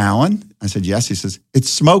 Allan? I said, yes. He says, it's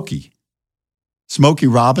Smokey. Smokey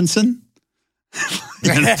Robinson?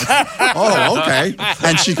 Oh, okay.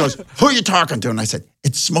 And she goes, who are you talking to? And I said,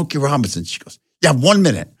 it's Smokey Robinson. She goes, yeah, 1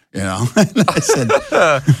 minute, And I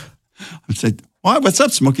said, what's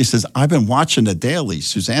up, Smokey? Says, I've been watching the dailies.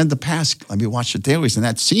 Suzanne DePass, let me watch the dailies. And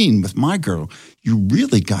that scene with my girl, you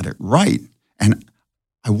really got it right. And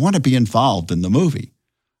I want to be involved in the movie.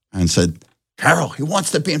 And said, Carol, he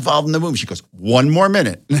wants to be involved in the movie. She goes, 1 more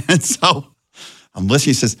minute. And so I'm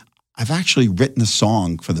listening. He says, I've actually written a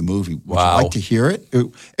song for the movie. Would you like to hear it?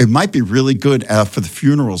 It might be really good for the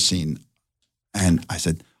funeral scene. And I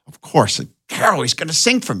said, of course. And Carol, he's going to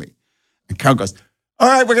sing for me. And Carol goes, all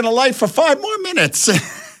right, we're going to light for 5 more minutes.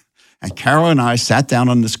 And Carol and I sat down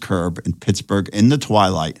on this curb in Pittsburgh in the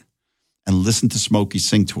twilight and listened to Smokey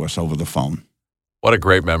sing to us over the phone. What a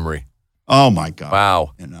great memory. Oh, my God.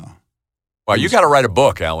 Wow. Wow, you got to write a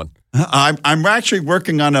book, Allan. I'm actually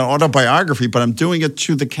working on an autobiography, but I'm doing it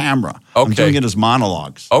to the camera. Okay. I'm doing it as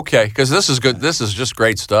monologues. Okay, because this is good. This is just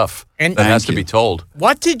great stuff And that has to be told.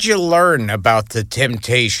 What did you learn about the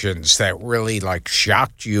Temptations that really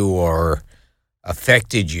shocked you or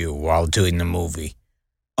affected you while doing the movie?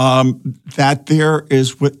 That there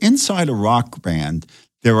is, inside a rock band,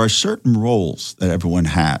 there are certain roles that everyone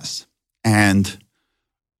has. And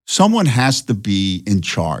someone has to be in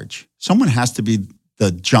charge. Someone has to be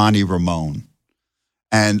the Johnny Ramone.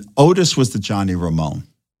 And Otis was the Johnny Ramone.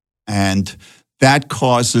 And that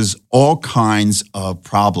causes all kinds of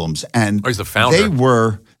problems. And he's the founder.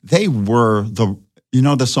 They were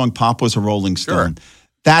the song Pop Was a Rolling Stone. Sure.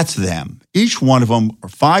 That's them. Each one of them are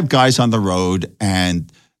 5 guys on the road,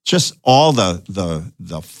 and just all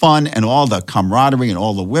the fun and all the camaraderie and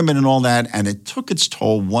all the women and all that. And it took its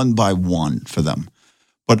toll one by one for them.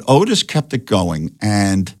 But Otis kept it going,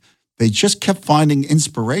 and they just kept finding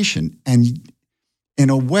inspiration. And in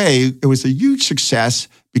a way, it was a huge success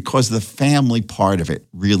because the family part of it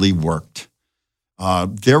really worked.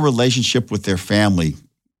 Their relationship with their family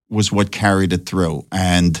was what carried it through.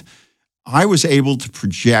 And I was able to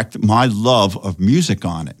project my love of music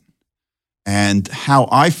on it and how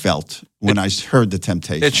I felt when I heard the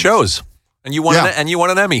Temptations. It shows. And you won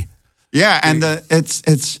an Emmy. Yeah, and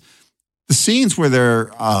it's the scenes where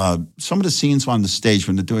some of the scenes on the stage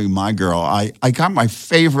when they're doing My Girl, I got my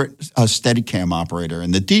favorite Steadicam operator,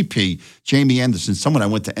 and the DP, Jamie Anderson, someone I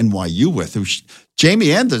went to NYU with,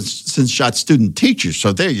 Jamie Anderson shot student teachers,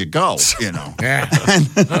 so there you go, Yeah.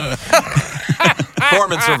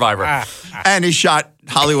 Foreman survivor. And he shot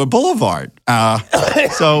Hollywood Boulevard.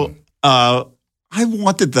 So I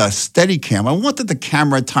wanted the Steadicam. I wanted the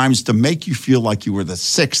camera at times to make you feel like you were the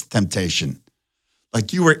 6th Temptation.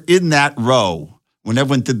 Like you were in that row when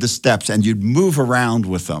everyone did the steps and you'd move around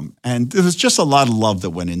with them. And there was just a lot of love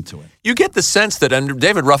that went into it. You get the sense that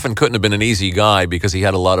David Ruffin couldn't have been an easy guy because he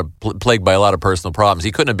had plagued by a lot of personal problems.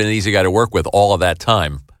 He couldn't have been an easy guy to work with all of that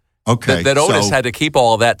time. Okay. That Otis had to keep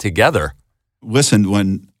all of that together. Listen,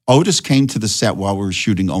 when Otis came to the set while we were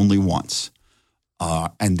shooting only once,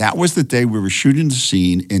 and that was the day we were shooting the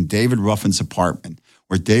scene in David Ruffin's apartment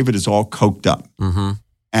where David is all coked up. Mm-hmm.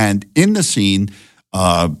 And in the scene,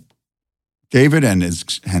 David and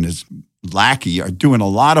his lackey are doing a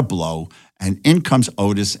lot of blow, and in comes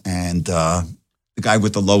Otis and the guy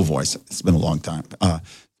with the low voice. It's been a long time.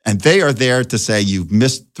 And they are there to say, you've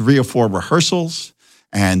missed 3 or 4 rehearsals,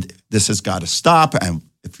 and this has got to stop. And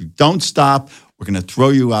if you don't stop, we're going to throw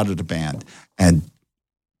you out of the band. And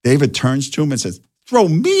David turns to him and says, throw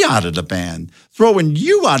me out of the band, throwing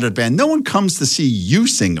you out of the band. No one comes to see you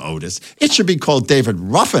sing, Otis. It should be called David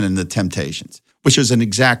Ruffin and the Temptations, which is an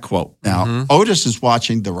exact quote. Now, Otis is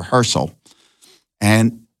watching the rehearsal,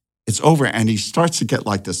 and it's over, and he starts to get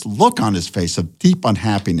like this look on his face of deep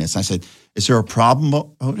unhappiness. I said, is there a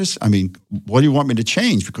problem, Otis? I mean, what do you want me to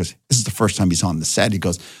change? Because this is the first time he's on the set. He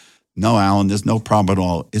goes, no, Allan, there's no problem at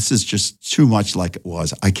all. This is just too much like it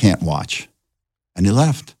was. I can't watch. And he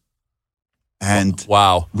left. And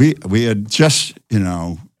wow, we had just,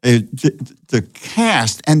 the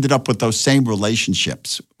cast ended up with those same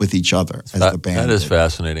relationships with each other as the band. That is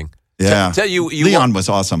fascinating. Yeah, Leon was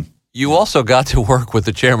awesome. You also got to work with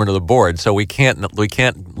the chairman of the board, so we can't leave.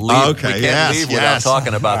 Leave without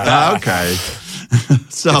talking about that. Okay,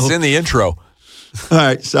 so it's in the intro. All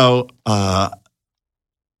right, so I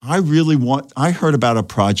heard about a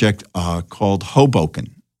project called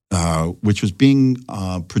Hoboken. Which was being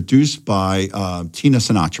produced by Tina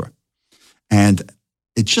Sinatra. And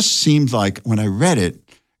it just seemed like when I read it,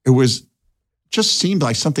 it was just seemed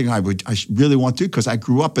like something I really want to do because I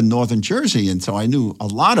grew up in northern Jersey, and so I knew a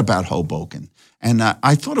lot about Hoboken. And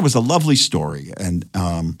I thought it was a lovely story, and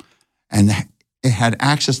it had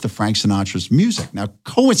access to Frank Sinatra's music. Now,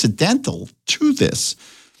 coincidental to this,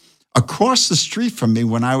 across the street from me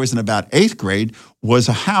when I was in about 8th grade was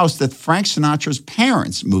a house that Frank Sinatra's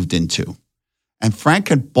parents moved into. And Frank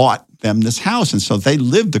had bought them this house, and so they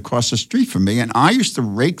lived across the street from me, and I used to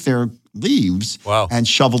rake their leaves and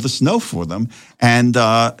shovel the snow for them. And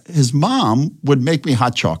his mom would make me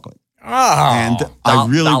hot chocolate. And I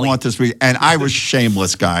really want this. And I was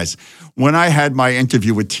shameless, guys. When I had my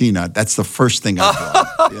interview with Tina, that's the first thing I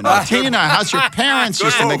brought. Tina, how's your parents?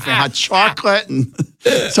 Used to make me hot chocolate. And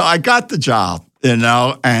so I got the job, and,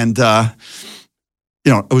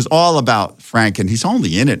 it was all about Frank, and he's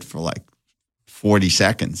only in it for like 40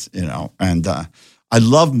 seconds, and I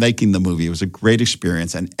loved making the movie. It was a great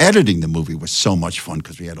experience, and editing the movie was so much fun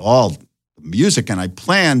because we had all the music, and I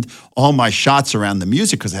planned all my shots around the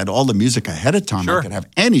music because I had all the music ahead of time. Sure. I could have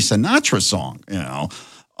any Sinatra song,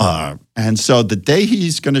 and so the day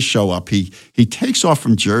he's going to show up, he takes off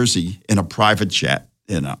from Jersey in a private jet,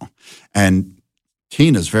 and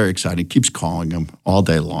Tina's very excited, keeps calling him all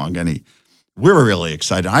day long, and we were really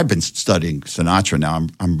excited. I've been studying Sinatra now.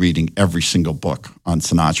 I'm reading every single book on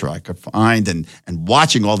Sinatra I could find and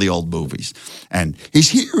watching all the old movies. And he's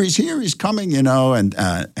here, he's coming, and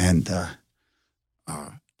the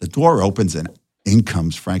door opens and in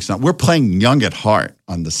comes Frank Sinatra. We're playing Young at Heart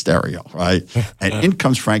on the stereo, right? And in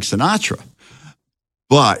comes Frank Sinatra.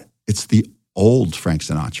 But it's the old Frank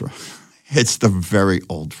Sinatra. It's the very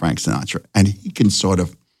old Frank Sinatra. And he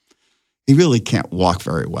really can't walk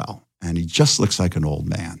very well. And he just looks like an old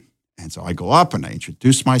man. And so I go up and I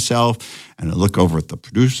introduce myself and I look over at the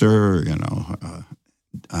producer,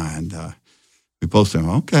 and we both say,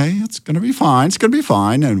 okay, it's going to be fine. It's going to be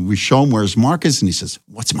fine. And we show him where his mark is. And he says,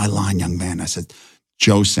 what's my line, young man? I said,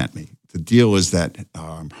 Joe sent me. The deal is that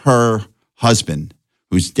her husband,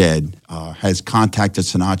 who's dead, has contacted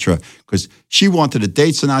Sinatra because she wanted to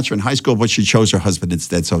date Sinatra in high school, but she chose her husband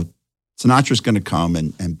instead. So Sinatra's going to come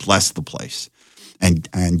and bless the place.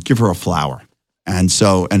 And give her a flower. And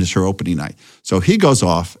it's her opening night. So he goes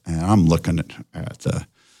off, and I'm looking at the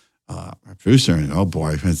producer, and oh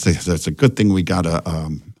boy, it's a good thing we got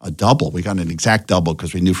a double. We got an exact double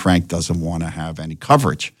because we knew Frank doesn't want to have any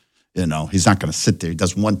coverage. He's not going to sit there. He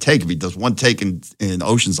does one take. If he does one take in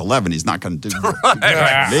Ocean's 11, he's not going to do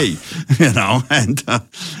me.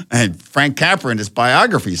 And Frank Capra in his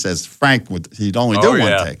biography says he'd only do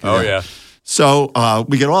one take. Oh, yeah. So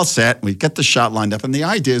we get all set. We get the shot lined up. And the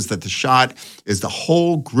idea is that the shot is the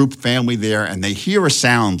whole group family there, and they hear a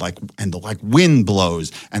sound like wind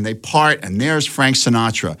blows, and they part, and there's Frank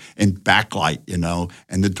Sinatra in backlight,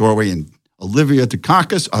 in the doorway. And Olivia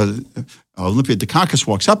Dukakis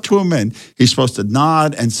walks up to him, and he's supposed to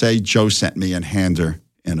nod and say, Joe sent me, and hand her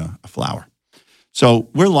a flower. So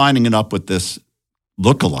we're lining it up with this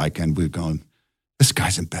lookalike, and we're going, this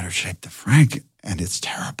guy's in better shape than Frank, and it's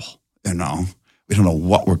terrible. We don't know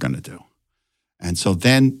what we're going to do. And so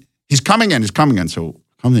then he's coming in. So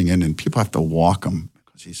coming in, and people have to walk him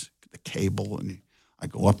because he's the cable. And I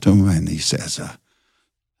go up to him, and he says,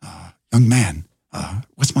 young man,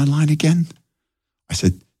 what's my line again? I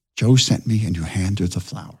said, Joe sent me, and you hand her the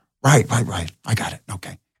flower. Right. I got it.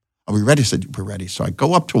 Okay. Are we ready? I said, we're ready. So I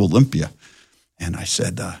go up to Olympia, and I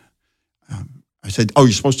said, oh,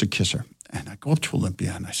 you're supposed to kiss her. And I go up to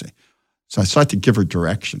Olympia, and I say, so I start to give her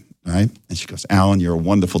direction, right? And she goes, Allan, you're a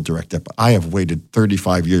wonderful director, but I have waited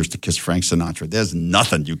 35 years to kiss Frank Sinatra. There's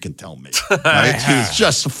nothing you can tell me, right? He was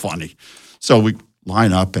just so funny. So we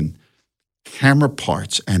line up, and camera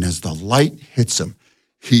parts, and as the light hits him,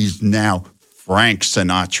 he's now Frank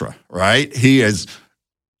Sinatra, right? He is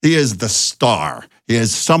the star. He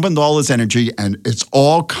has summoned all his energy, and it's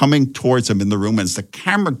all coming towards him in the room. And as the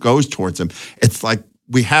camera goes towards him, it's like,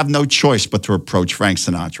 we have no choice but to approach Frank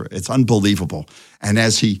Sinatra. It's unbelievable. And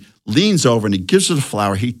as he leans over and he gives her the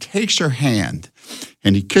flower, he takes her hand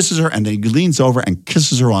and he kisses her, and then he leans over and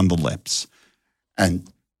kisses her on the lips. And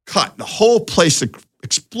cut. The whole place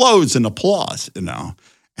explodes in applause, And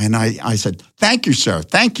I said, thank you, sir.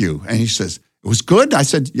 Thank you. And he says, it was good? I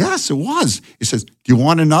said, yes, it was. He says, do you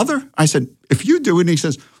want another? I said, if you do. And he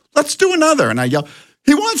says, let's do another. And I yell,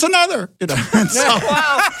 he wants another. And so,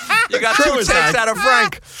 wow. You got 2 takes out of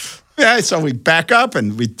Frank. Yeah, so we back up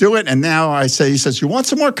and we do it. And now he says, you want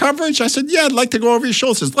some more coverage? I said, yeah, I'd like to go over your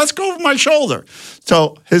shoulder. He says, let's go over my shoulder.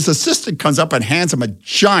 So his assistant comes up and hands him a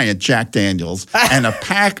giant Jack Daniels and a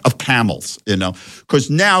pack of Camels, because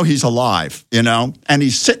now he's alive, and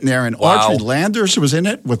he's sitting there, and Audrey Landers was in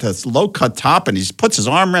it with a low-cut top, and he puts his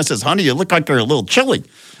arm around, says, honey, you look like you're a little chilly.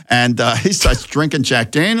 And he starts drinking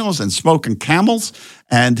Jack Daniels and smoking Camels.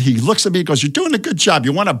 And he looks at me and goes, you're doing a good job.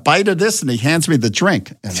 You want a bite of this? And he hands me the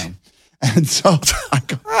drink. And so I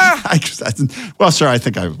go, well, sir,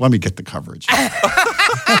 let me get the coverage.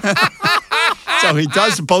 So he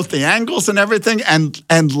does both the angles and everything.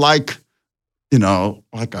 And like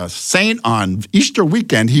a saint on Easter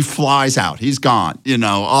weekend, he flies out. He's gone,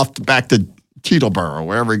 back to Teterboro,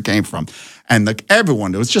 wherever he came from. And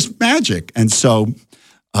everyone, it was just magic. And so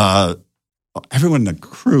everyone in the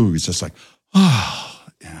crew is just like,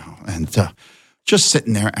 and just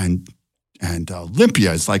sitting there, and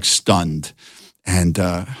Olympia is like stunned, and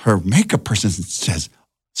her makeup person says,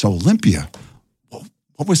 so Olympia,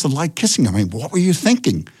 what was it like kissing him? I mean, what were you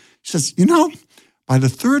thinking? She says, by the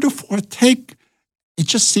third or fourth take, it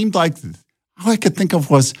just seemed like all I could think of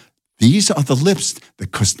was, these are the lips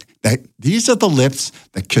that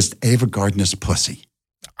kissed Ava Gardner's pussy.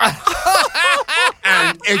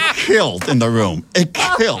 And it killed in the room. It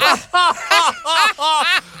killed.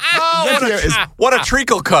 What a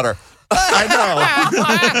treacle cutter. I know.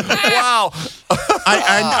 Wow.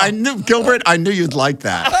 I knew, Gilbert, I knew you'd like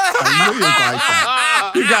that.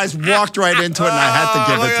 You guys walked right into it, and I had to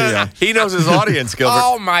give it to you. He knows his audience, Gilbert.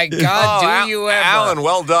 Oh, my God. Do you ever? Allan,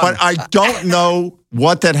 well done. But I don't know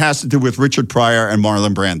what that has to do with Richard Pryor and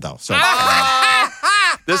Marlon Brando. So.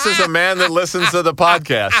 This is a man that listens to the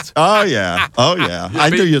podcast. Oh, yeah. I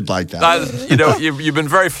knew you'd like that. You've been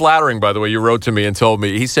very flattering, by the way. You wrote to me and told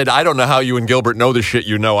me. He said, I don't know how you and Gilbert know the shit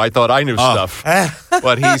you know. I thought I knew stuff.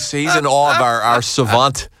 But he's in awe of our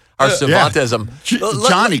savant. Our savantism.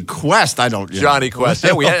 Johnny Quest, Johnny Quest.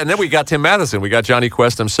 Yeah, and then we got Tim Madison. We got Johnny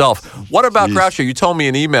Quest himself. What about Groucho? You told me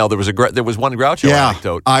in email there was one Groucho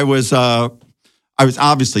anecdote. I was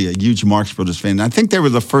obviously a huge Marx Brothers fan. I think they were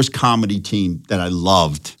the first comedy team that I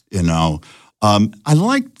loved, I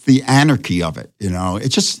liked the anarchy of it,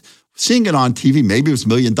 It's just seeing it on TV, maybe it was $1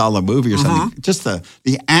 Million Movie or something, just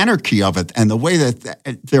the anarchy of it and the way that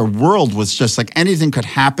their world was just like anything could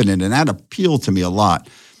happen in it, and that appealed to me a lot.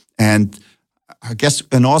 And I guess,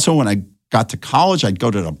 and also when I got to college, I'd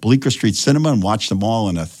go to the Bleecker Street Cinema and watch them all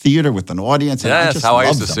in a theater with an audience. And that's how I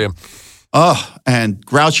used to see them. Oh, and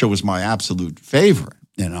Groucho was my absolute favorite,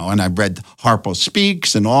 and I read Harpo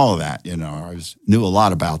Speaks and all of that, I knew a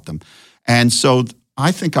lot about them. And so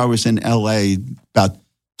I think I was in L.A. about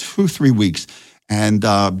 2-3 weeks, and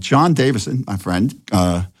John Davison, my friend,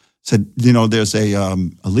 said, there's a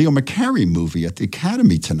Leo McCarey movie at the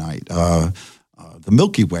Academy tonight, The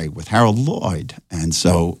Milky Way with Harold Lloyd. And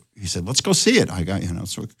so he said, let's go see it. I got,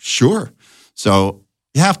 so sure. So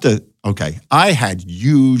you have to, I had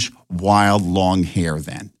huge, wild, long hair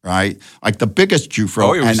then, right? Like the biggest Jufro.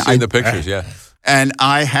 Oh, you've seen the pictures, yeah. And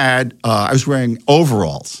I had, I was wearing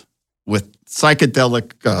overalls with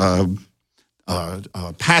psychedelic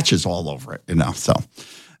patches all over it, so.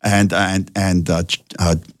 And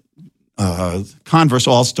Converse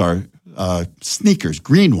All-Star sneakers,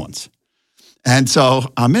 green ones. And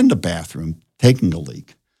so I'm in the bathroom taking a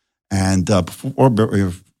leak, and before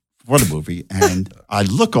the movie, and I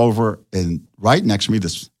look over, and right next to me,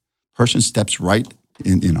 this person steps right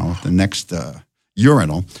in, the next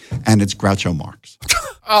urinal, and it's Groucho Marx.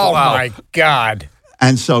 Oh, wow. My God.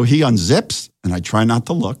 And so he unzips, and I try not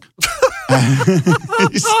to look.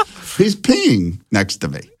 he's peeing next to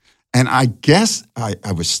me. And I guess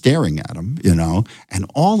I was staring at him, and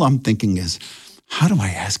all I'm thinking is, how do I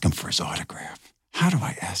ask him for his autograph? How do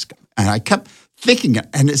I ask him? And I kept thinking,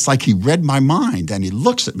 and it's like he read my mind, and he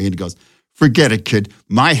looks at me and he goes, forget it, kid.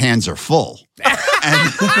 My hands are full.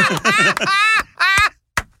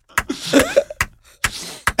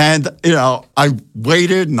 And, I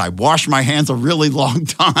waited and I washed my hands a really long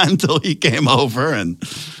time until he came over, and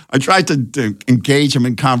I tried to engage him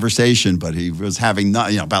in conversation, but he was having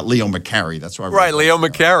about Leo McCarey. That's why. Right, Leo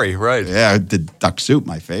McCarey, right. Yeah, I did Duck Soup,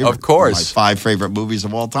 my favorite. Of course. One of my 5 favorite movies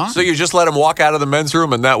of all time. So you just let him walk out of the men's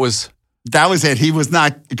room, and that was it. He was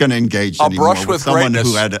not going to engage anymore. Brush with someone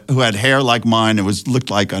greatness. who had hair like mine and looked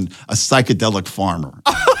like a psychedelic farmer.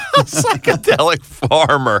 Psychedelic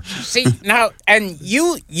farmer. See, now, and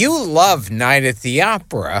you love Night at the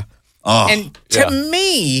Opera. Oh, and to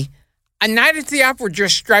me, A Night at the Opera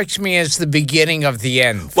just strikes me as the beginning of the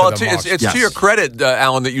end. Well, it's to your credit,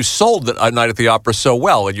 Alan, that you sold A Night at the Opera so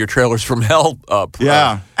well in your Trailers from Hell.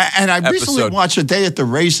 And I recently watched A Day at the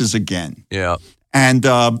Races again. Yeah, and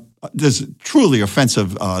there's truly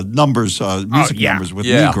offensive numbers, music numbers with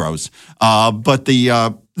Negroes. But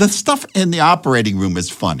the stuff in the operating room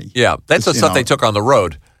is funny. Yeah, that's the stuff they took on the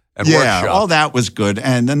road and workshop. All that was good.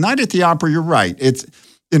 And The Night at the Opera, you're right. It's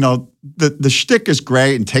the shtick is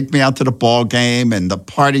great, and take me out to the ball game and the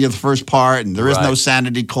party of the first part, and there is no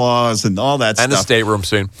sanity clause and all that stuff. And the stateroom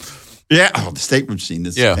scene. Yeah, the stateroom scene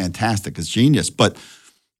is fantastic. It's genius. But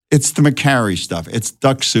it's the McCary stuff. It's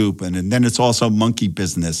Duck Soup, and then it's also Monkey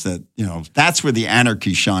Business. That's where the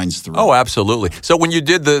anarchy shines through. Oh, absolutely. So when you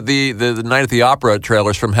did the Night at the Opera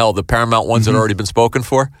Trailers from Hell, the Paramount ones had already been spoken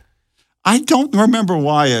for? I don't remember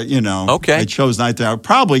why, I chose Night at the Opera.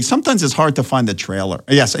 Probably, sometimes it's hard to find the trailer.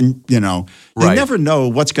 Yes, and, you never know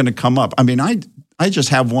what's going to come up. I mean, I just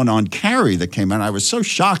have one on Carrie that came out. I was so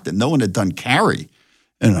shocked that no one had done Carrie,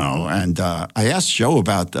 and I asked Joe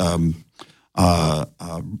about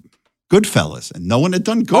Goodfellas, and no one had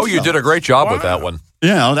done Goodfellas. Oh, you did a great job with that one.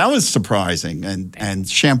 That was surprising, and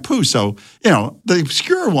Shampoo. So, the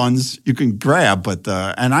obscure ones you can grab, but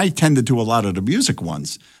and I tend to do a lot of the music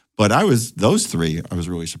ones. But those three, I was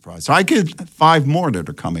really surprised. So I get 5 more that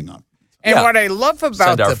are coming up. And what I love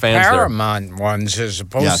about the Paramount ones as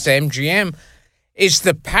opposed to MGM is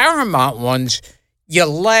the Paramount ones, you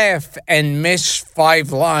laugh and miss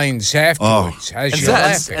 5 lines afterwards as you're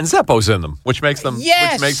laughing. And Zeppo's in them, which makes them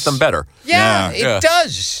better. Yeah, it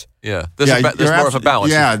does. Yeah, there's more of a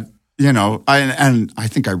balance. Yeah, and I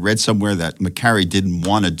think I read somewhere that McCary didn't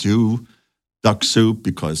want to do Duck Soup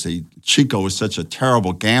because Chico was such a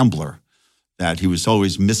terrible gambler that he was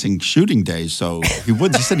always missing shooting days. So he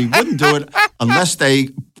said he wouldn't do it unless they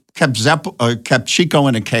kept Chico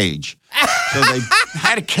in a cage. So they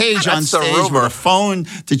had a cage on stage with a phone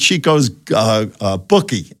to Chico's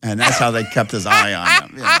bookie, and that's how they kept his eye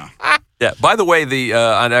on him. Yeah. By the way,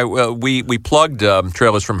 we plugged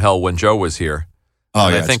Trailers from Hell when Joe was here. Oh,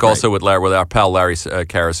 and I think also with our pal Larry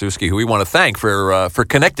Karaszewski, who we want to thank for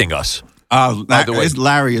connecting us. By the way,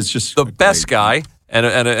 Larry is just the best guy,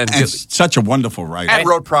 and such a wonderful writer. And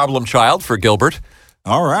wrote Problem Child for Gilbert.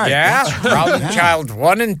 All right, Problem Child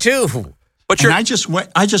 1 and 2. But I just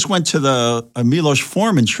went to the Milos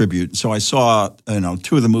Forman tribute, so I saw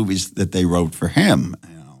 2 of the movies that they wrote for him.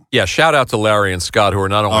 Yeah, shout out to Larry and Scott, who are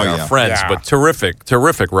not only our friends but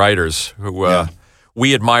terrific writers who.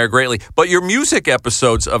 We admire greatly. But your music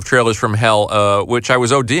episodes of Trailers from Hell, which I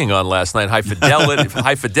was ODing on last night,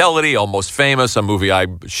 High Fidelity, Almost Famous, a movie I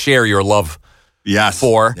share your love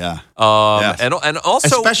for. Yeah. And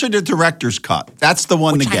also... Especially the director's cut. That's the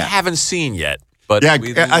one to get. I haven't seen yet. But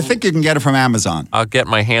I think you can get it from Amazon. I'll get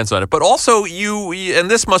my hands on it. But also, you and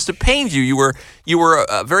this must have pained you, you were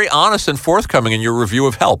very honest and forthcoming in your review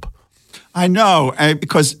of Help. I know,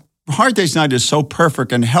 because Hard Day's Night is so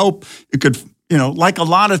perfect, and Help, it could... like a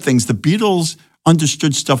lot of things, the Beatles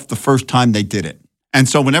understood stuff the first time they did it. And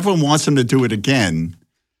so when everyone wants them to do it again,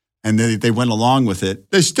 and they went along with it,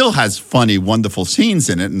 it still has funny, wonderful scenes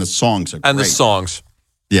in it, and the songs are great. And the songs.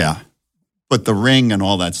 Yeah. But the Ring and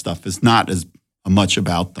all that stuff is not as much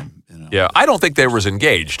about them. Yeah, I don't think they were as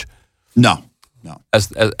engaged. No.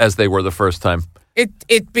 As they were the first time.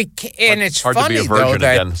 It's hard funny, to be a virgin though,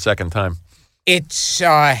 again the second time. It's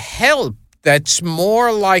Help that's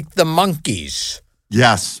more like the Monkees.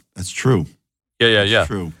 Yes, that's true. Yeah. That's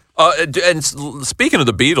true. And speaking of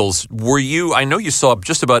the Beatles, I know you saw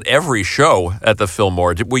just about every show at the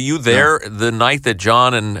Fillmore. Were you there the night that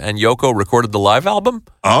John and Yoko recorded the live album?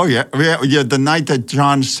 Oh, yeah. The night that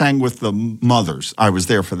John sang with the Mothers. I was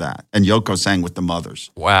there for that. And Yoko sang with the Mothers.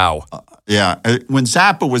 Wow. When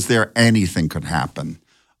Zappa was there, anything could happen.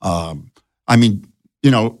 The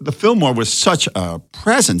Fillmore was such a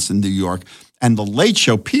presence in New York, and the Late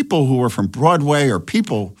Show, people who were from Broadway or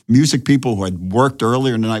music people who had worked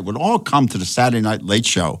earlier in the night would all come to the Saturday Night Late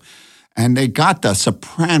Show. And they got the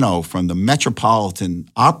soprano from the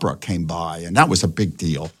Metropolitan Opera came by, and that was a big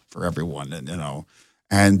deal for everyone,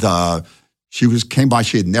 And she came by.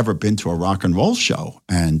 She had never been to a rock and roll show,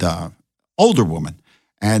 and older woman.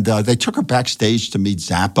 And they took her backstage to meet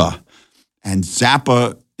Zappa, and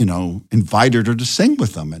Zappa invited her to sing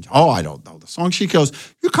with them. And, I don't know the song. She goes,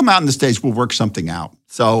 you come out on the stage, we'll work something out.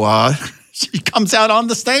 So she comes out on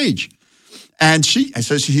the stage. And he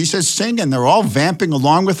says, sing, and they're all vamping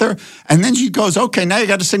along with her. And then she goes, okay, now you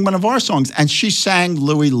got to sing one of our songs. And she sang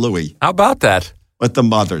Louie Louie. How about that? with the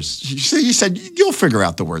mothers. He said, you'll figure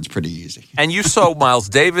out the words pretty easy. And you saw Miles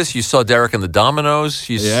Davis. You saw Derek and the Dominoes.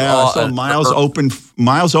 I saw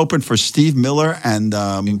Miles open for Steve Miller and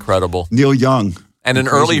incredible Neil Young. And an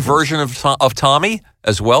early version of Tommy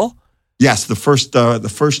as well? Yes, the first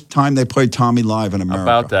time they played Tommy live in America.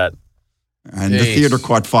 How about that? And the theater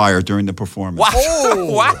caught fire during the performance. Wow.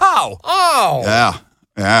 Oh. Wow. Oh.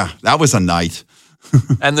 Yeah. That was a night.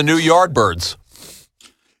 And the new Yardbirds.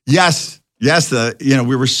 Yes.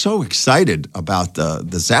 We were so excited about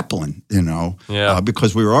the Zeppelin,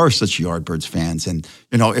 because we were such Yardbirds fans. And,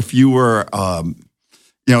 if you were,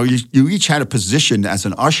 you each had a position as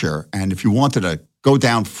an usher. And if you wanted to go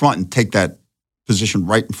down front and take that position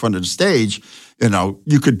right in front of the stage,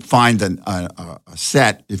 you could find a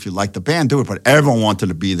set if you liked the band, do it. But everyone wanted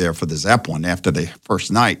to be there for the Zeppelin after the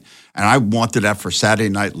first night. And I wanted that for Saturday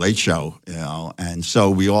Night Late Show, And so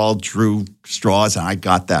we all drew straws, and I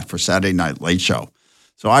got that for Saturday Night Late Show.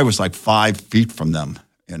 So I was like 5 feet from them,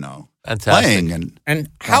 Fantastic. playing. And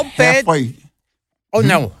how bad? Oh,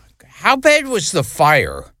 no. How bad was the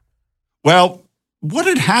fire? Well, what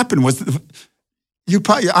had happened was...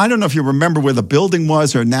 I don't know if you remember where the building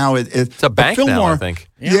was, or now it's a bank now, I think.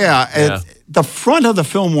 Yeah. The front of the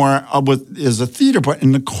Fillmore is a theater, but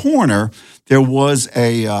in the corner there was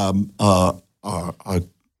a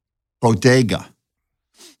bodega,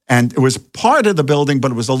 and it was part of the building,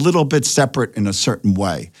 but it was a little bit separate in a certain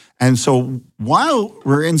way. And so while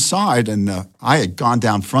we're inside, and I had gone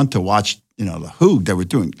down front to watch, the Who, they were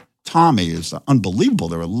doing Tommy is unbelievable.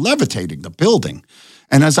 They were levitating the building.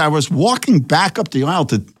 And as I was walking back up the aisle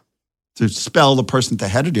to spell the person at the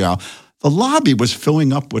head of the aisle, the lobby was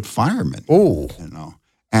filling up with firemen. Oh.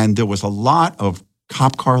 And there was a lot of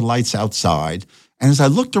cop car lights outside. And as I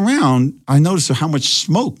looked around, I noticed how much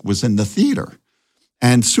smoke was in the theater.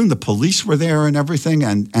 And soon the police were there and everything.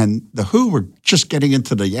 And the Who were just getting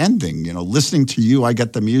into the ending, listening to you, I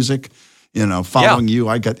get the music, following you,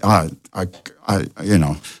 I get,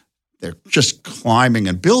 they're just climbing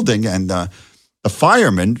and building. And the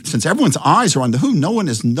firemen, since everyone's eyes are on the Who, no one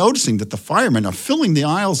is noticing that the firemen are filling the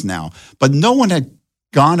aisles now. But no one had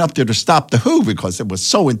gone up there to stop the Who because it was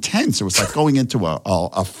so intense. It was like going into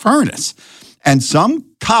a furnace. And some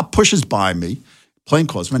cop pushes by me,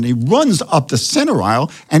 plainclothesman, and he runs up the center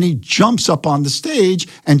aisle, and he jumps up on the stage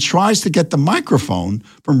and tries to get the microphone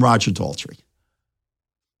from Roger Daltrey.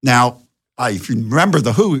 Now, if you remember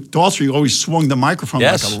the Who, Daltrey always swung the microphone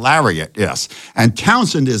like a lariat, yes. And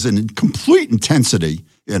Townsend is in complete intensity,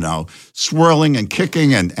 swirling and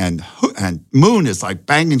kicking, and Moon is like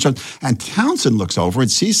banging. And Townsend looks over and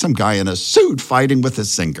sees some guy in a suit fighting with a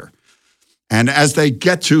singer. And as they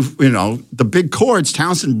get to, the big chords,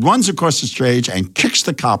 Townsend runs across the stage and kicks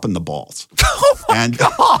the cop in the balls. Oh, my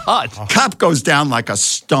God. Cop goes down like a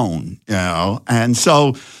stone, And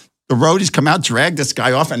so... the roadies come out, drag this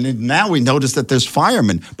guy off, and now we notice that there's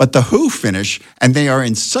firemen. But the Who finish, and they are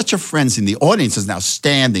in such a frenzy. The audience is now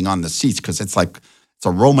standing on the seats because it's a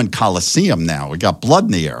Roman Colosseum now. We got blood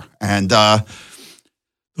in the air. And the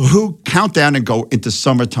Who count down and go into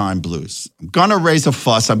Summertime Blues. I'm going to raise a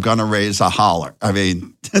fuss. I'm going to raise a holler. I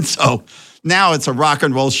mean, and so now it's a rock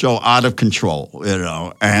and roll show out of control,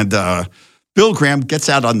 And Bill Graham gets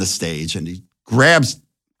out on the stage, and he grabs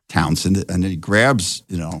Townsend, and then he grabs,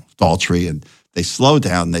 Daltrey, and they slow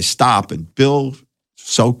down, they stop, and Bill,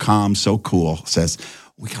 so calm, so cool, says,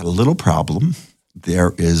 we got a little problem.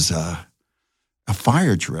 There is a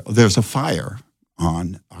fire drill. There's a fire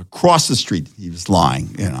on across the street. He was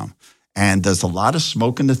lying, and there's a lot of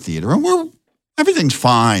smoke in the theater, and everything's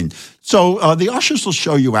fine. So the ushers will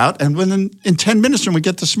show you out, and in 10 minutes when we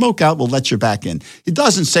get the smoke out, we'll let you back in. He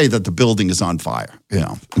doesn't say that the building is on fire,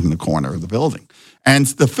 in the corner of the building. And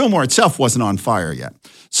the Fillmore itself wasn't on fire yet.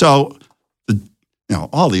 So,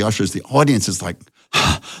 all the ushers, the audience is like,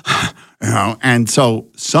 and so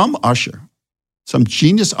some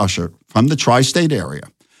genius usher from the tri-state area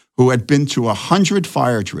who had been to 100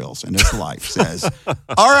 fire drills in his life says,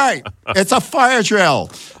 all right, it's a fire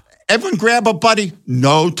drill. Everyone grab a buddy,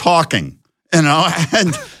 no talking, and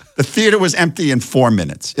the theater was empty in 4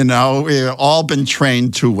 minutes. We've all been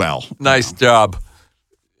trained too well. Nice job.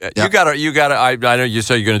 You gotta. I know you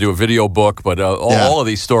say you're going to do a video book, but all of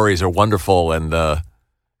these stories are wonderful. And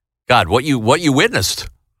God, what you witnessed?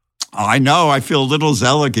 I know. I feel a little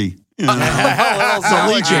Zeligy.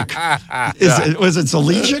 Zelegic. Was it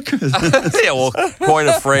Zelegic? Yeah, well, coin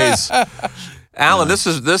a phrase. Alan, this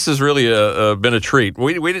has really been a treat.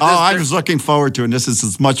 I was looking forward to it, and this is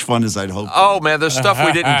as much fun as I'd hoped. Oh, man, there's stuff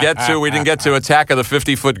we didn't get to. We didn't get to Attack of the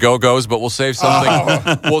 50-Foot Go-Go's, but we'll save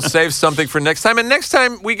something. We'll save something for next time. And next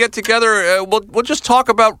time we get together, we'll just talk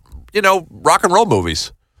about rock and roll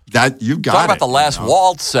movies. That you got talk about it, the Last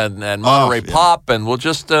Waltz and Monterey Pop, and we'll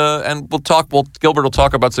just and we'll talk. Gilbert will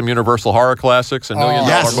talk about some Universal horror classics, a $1 million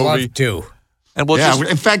movie. Love to. And we'll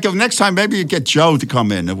in fact, next time maybe you get Joe to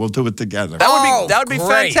come in and we'll do it together. That would be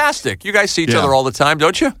fantastic. You guys see each other all the time,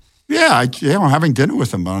 don't you? Yeah, I'm having dinner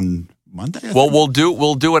with him on Monday. Well, we'll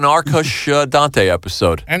do an Arkush Dante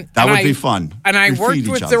episode, and that would be fun. And I worked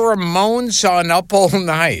with the Ramones on Up All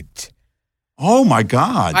Night. Oh my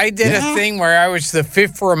God! I did a thing where I was the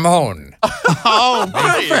fifth Ramone. Oh,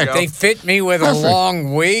 perfect! They fit me with a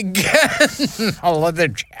long wig, a leather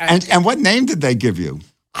jacket. And what name did they give you?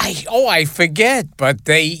 I forget, but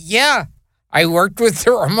I worked with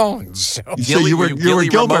the Ramones. So you were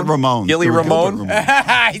Gilbert Ramone. Gilly Ramone?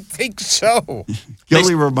 I think so.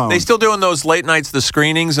 Gilly Ramone. They still doing those late nights, the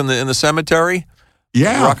screenings in the cemetery?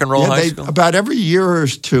 Yeah. Rock and Roll High School? About every year or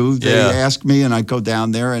two, they ask me, and I go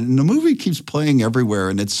down there, and the movie keeps playing everywhere,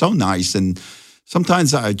 and it's so nice. And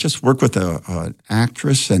sometimes I just work with an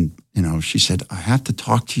actress, and, she said, I have to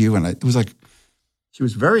talk to you. And it was like, she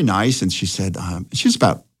was very nice, and she said, she was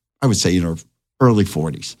about, I would say, in her early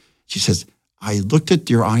 40s. She says, I looked at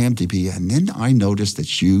your IMDb, and then I noticed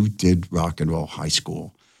that you did Rock and Roll High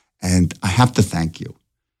School, and I have to thank you.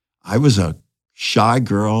 I was a shy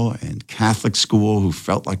girl in Catholic school who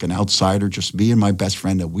felt like an outsider, just me and my best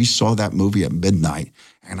friend, and we saw that movie at midnight,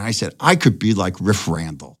 and I said, I could be like Riff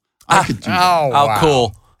Randall. I could do that. Wow.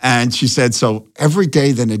 Cool. And she said, so every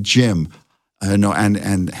day then at gym,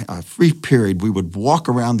 and a free period, we would walk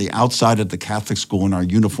around the outside of the Catholic school in our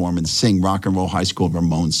uniform and sing Rock and Roll High School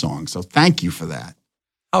Ramones songs. So thank you for that.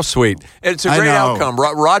 How sweet. It's a great outcome.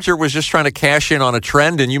 Roger was just trying to cash in on a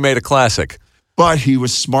trend, and you made a classic. But he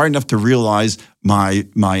was smart enough to realize my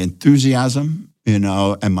enthusiasm,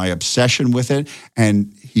 and my obsession with it.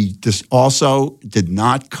 And he just also did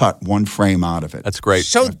not cut one frame out of it. That's great.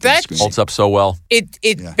 So that holds up so well.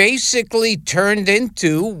 It basically turned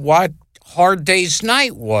into what Hard Day's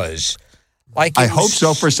Night was. Like I hope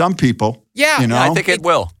so for some people. Yeah. I think it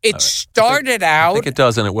will. It started out. I think it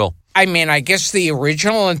does, and it will. I mean, I guess the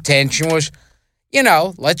original intention was,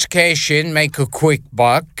 let's cash in, make a quick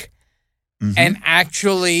buck. Mm-hmm. And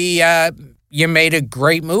actually, you made a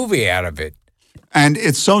great movie out of it. And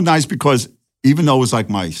it's so nice because even though it was like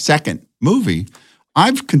my second movie,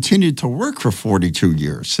 I've continued to work for 42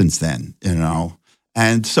 years since then,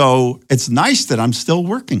 And so it's nice that I'm still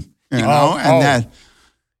working, That.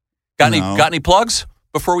 Got any plugs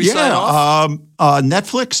before we sign off?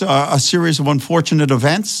 Netflix, a series of unfortunate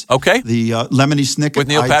events. Okay. The Lemony Snicket. With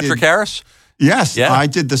Neil Patrick Harris? Yes. Yeah. I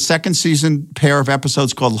did the second season pair of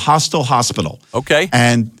episodes called Hostile Hospital. Okay.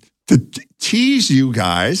 And to tease you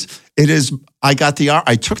guys, I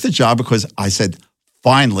took the job because I said,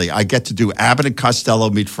 finally, I get to do Abbott and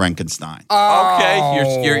Costello meet Frankenstein. Oh.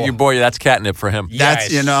 Okay. You're boy, that's catnip for him. That's,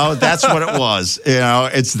 that's what it was.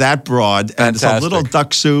 It's that broad. And Fantastic. It's a little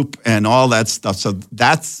duck soup and all that stuff. So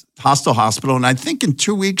that's Hostile Hospital. And I think in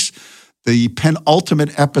 2 weeks, the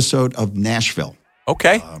penultimate episode of Nashville.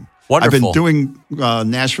 Okay. Wonderful. I've been doing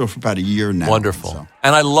Nashville for about a year now. Wonderful. So.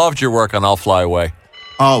 And I loved your work on I'll Fly Away.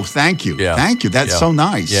 Oh, thank you. Yeah. Thank you. That's so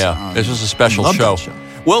nice. Yeah. This was a special love show. That show.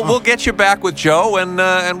 We'll get you back with Joe, and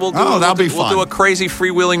we'll do that'll be we'll fun. do a crazy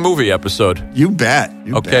freewheeling movie episode. You bet.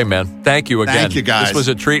 Okay, man. Thank you again. Thank you, guys. This was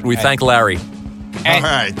a treat. We thank Larry. All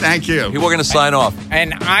right. Thank you. We're going to sign off.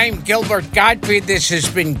 And I'm Gilbert Gottfried. This has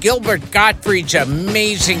been Gilbert Gottfried's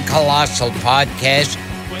Amazing Colossal Podcast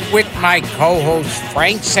with my co-host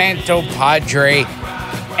Frank Santopadre.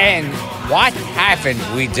 And what haven't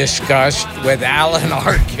we discussed with Allan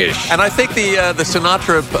Arkush? And I think the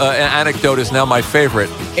Sinatra anecdote is now my favorite.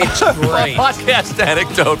 It's great. Podcast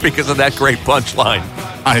anecdote because of that great punchline.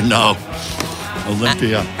 I know.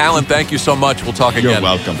 Olympia. Allan, thank you so much. We'll talk again. You're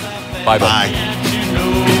welcome. Bye-bye. Bye.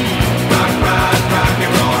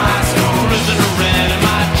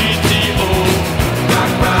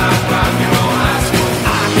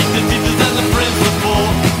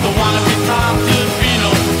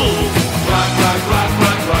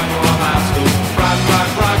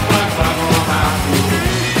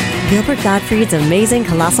 Gilbert Gottfried's Amazing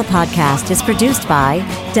Colossal Podcast is produced by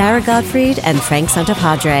Dara Gottfried and Frank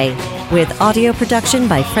Santopadre, with audio production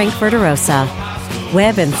by Frank Verderosa.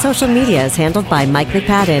 Web and social media is handled by Mike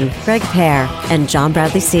McPadden, Greg Pear, and John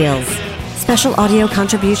Bradley Seals. Special audio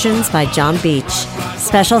contributions by John Beach.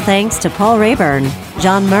 Special thanks to Paul Rayburn,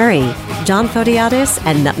 John Murray, John Fodiatis,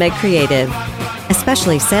 and Nutmeg Creative.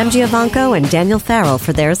 Especially Sam Giovanco and Daniel Farrell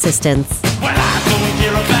for their assistance. Well, I don't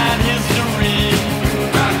care about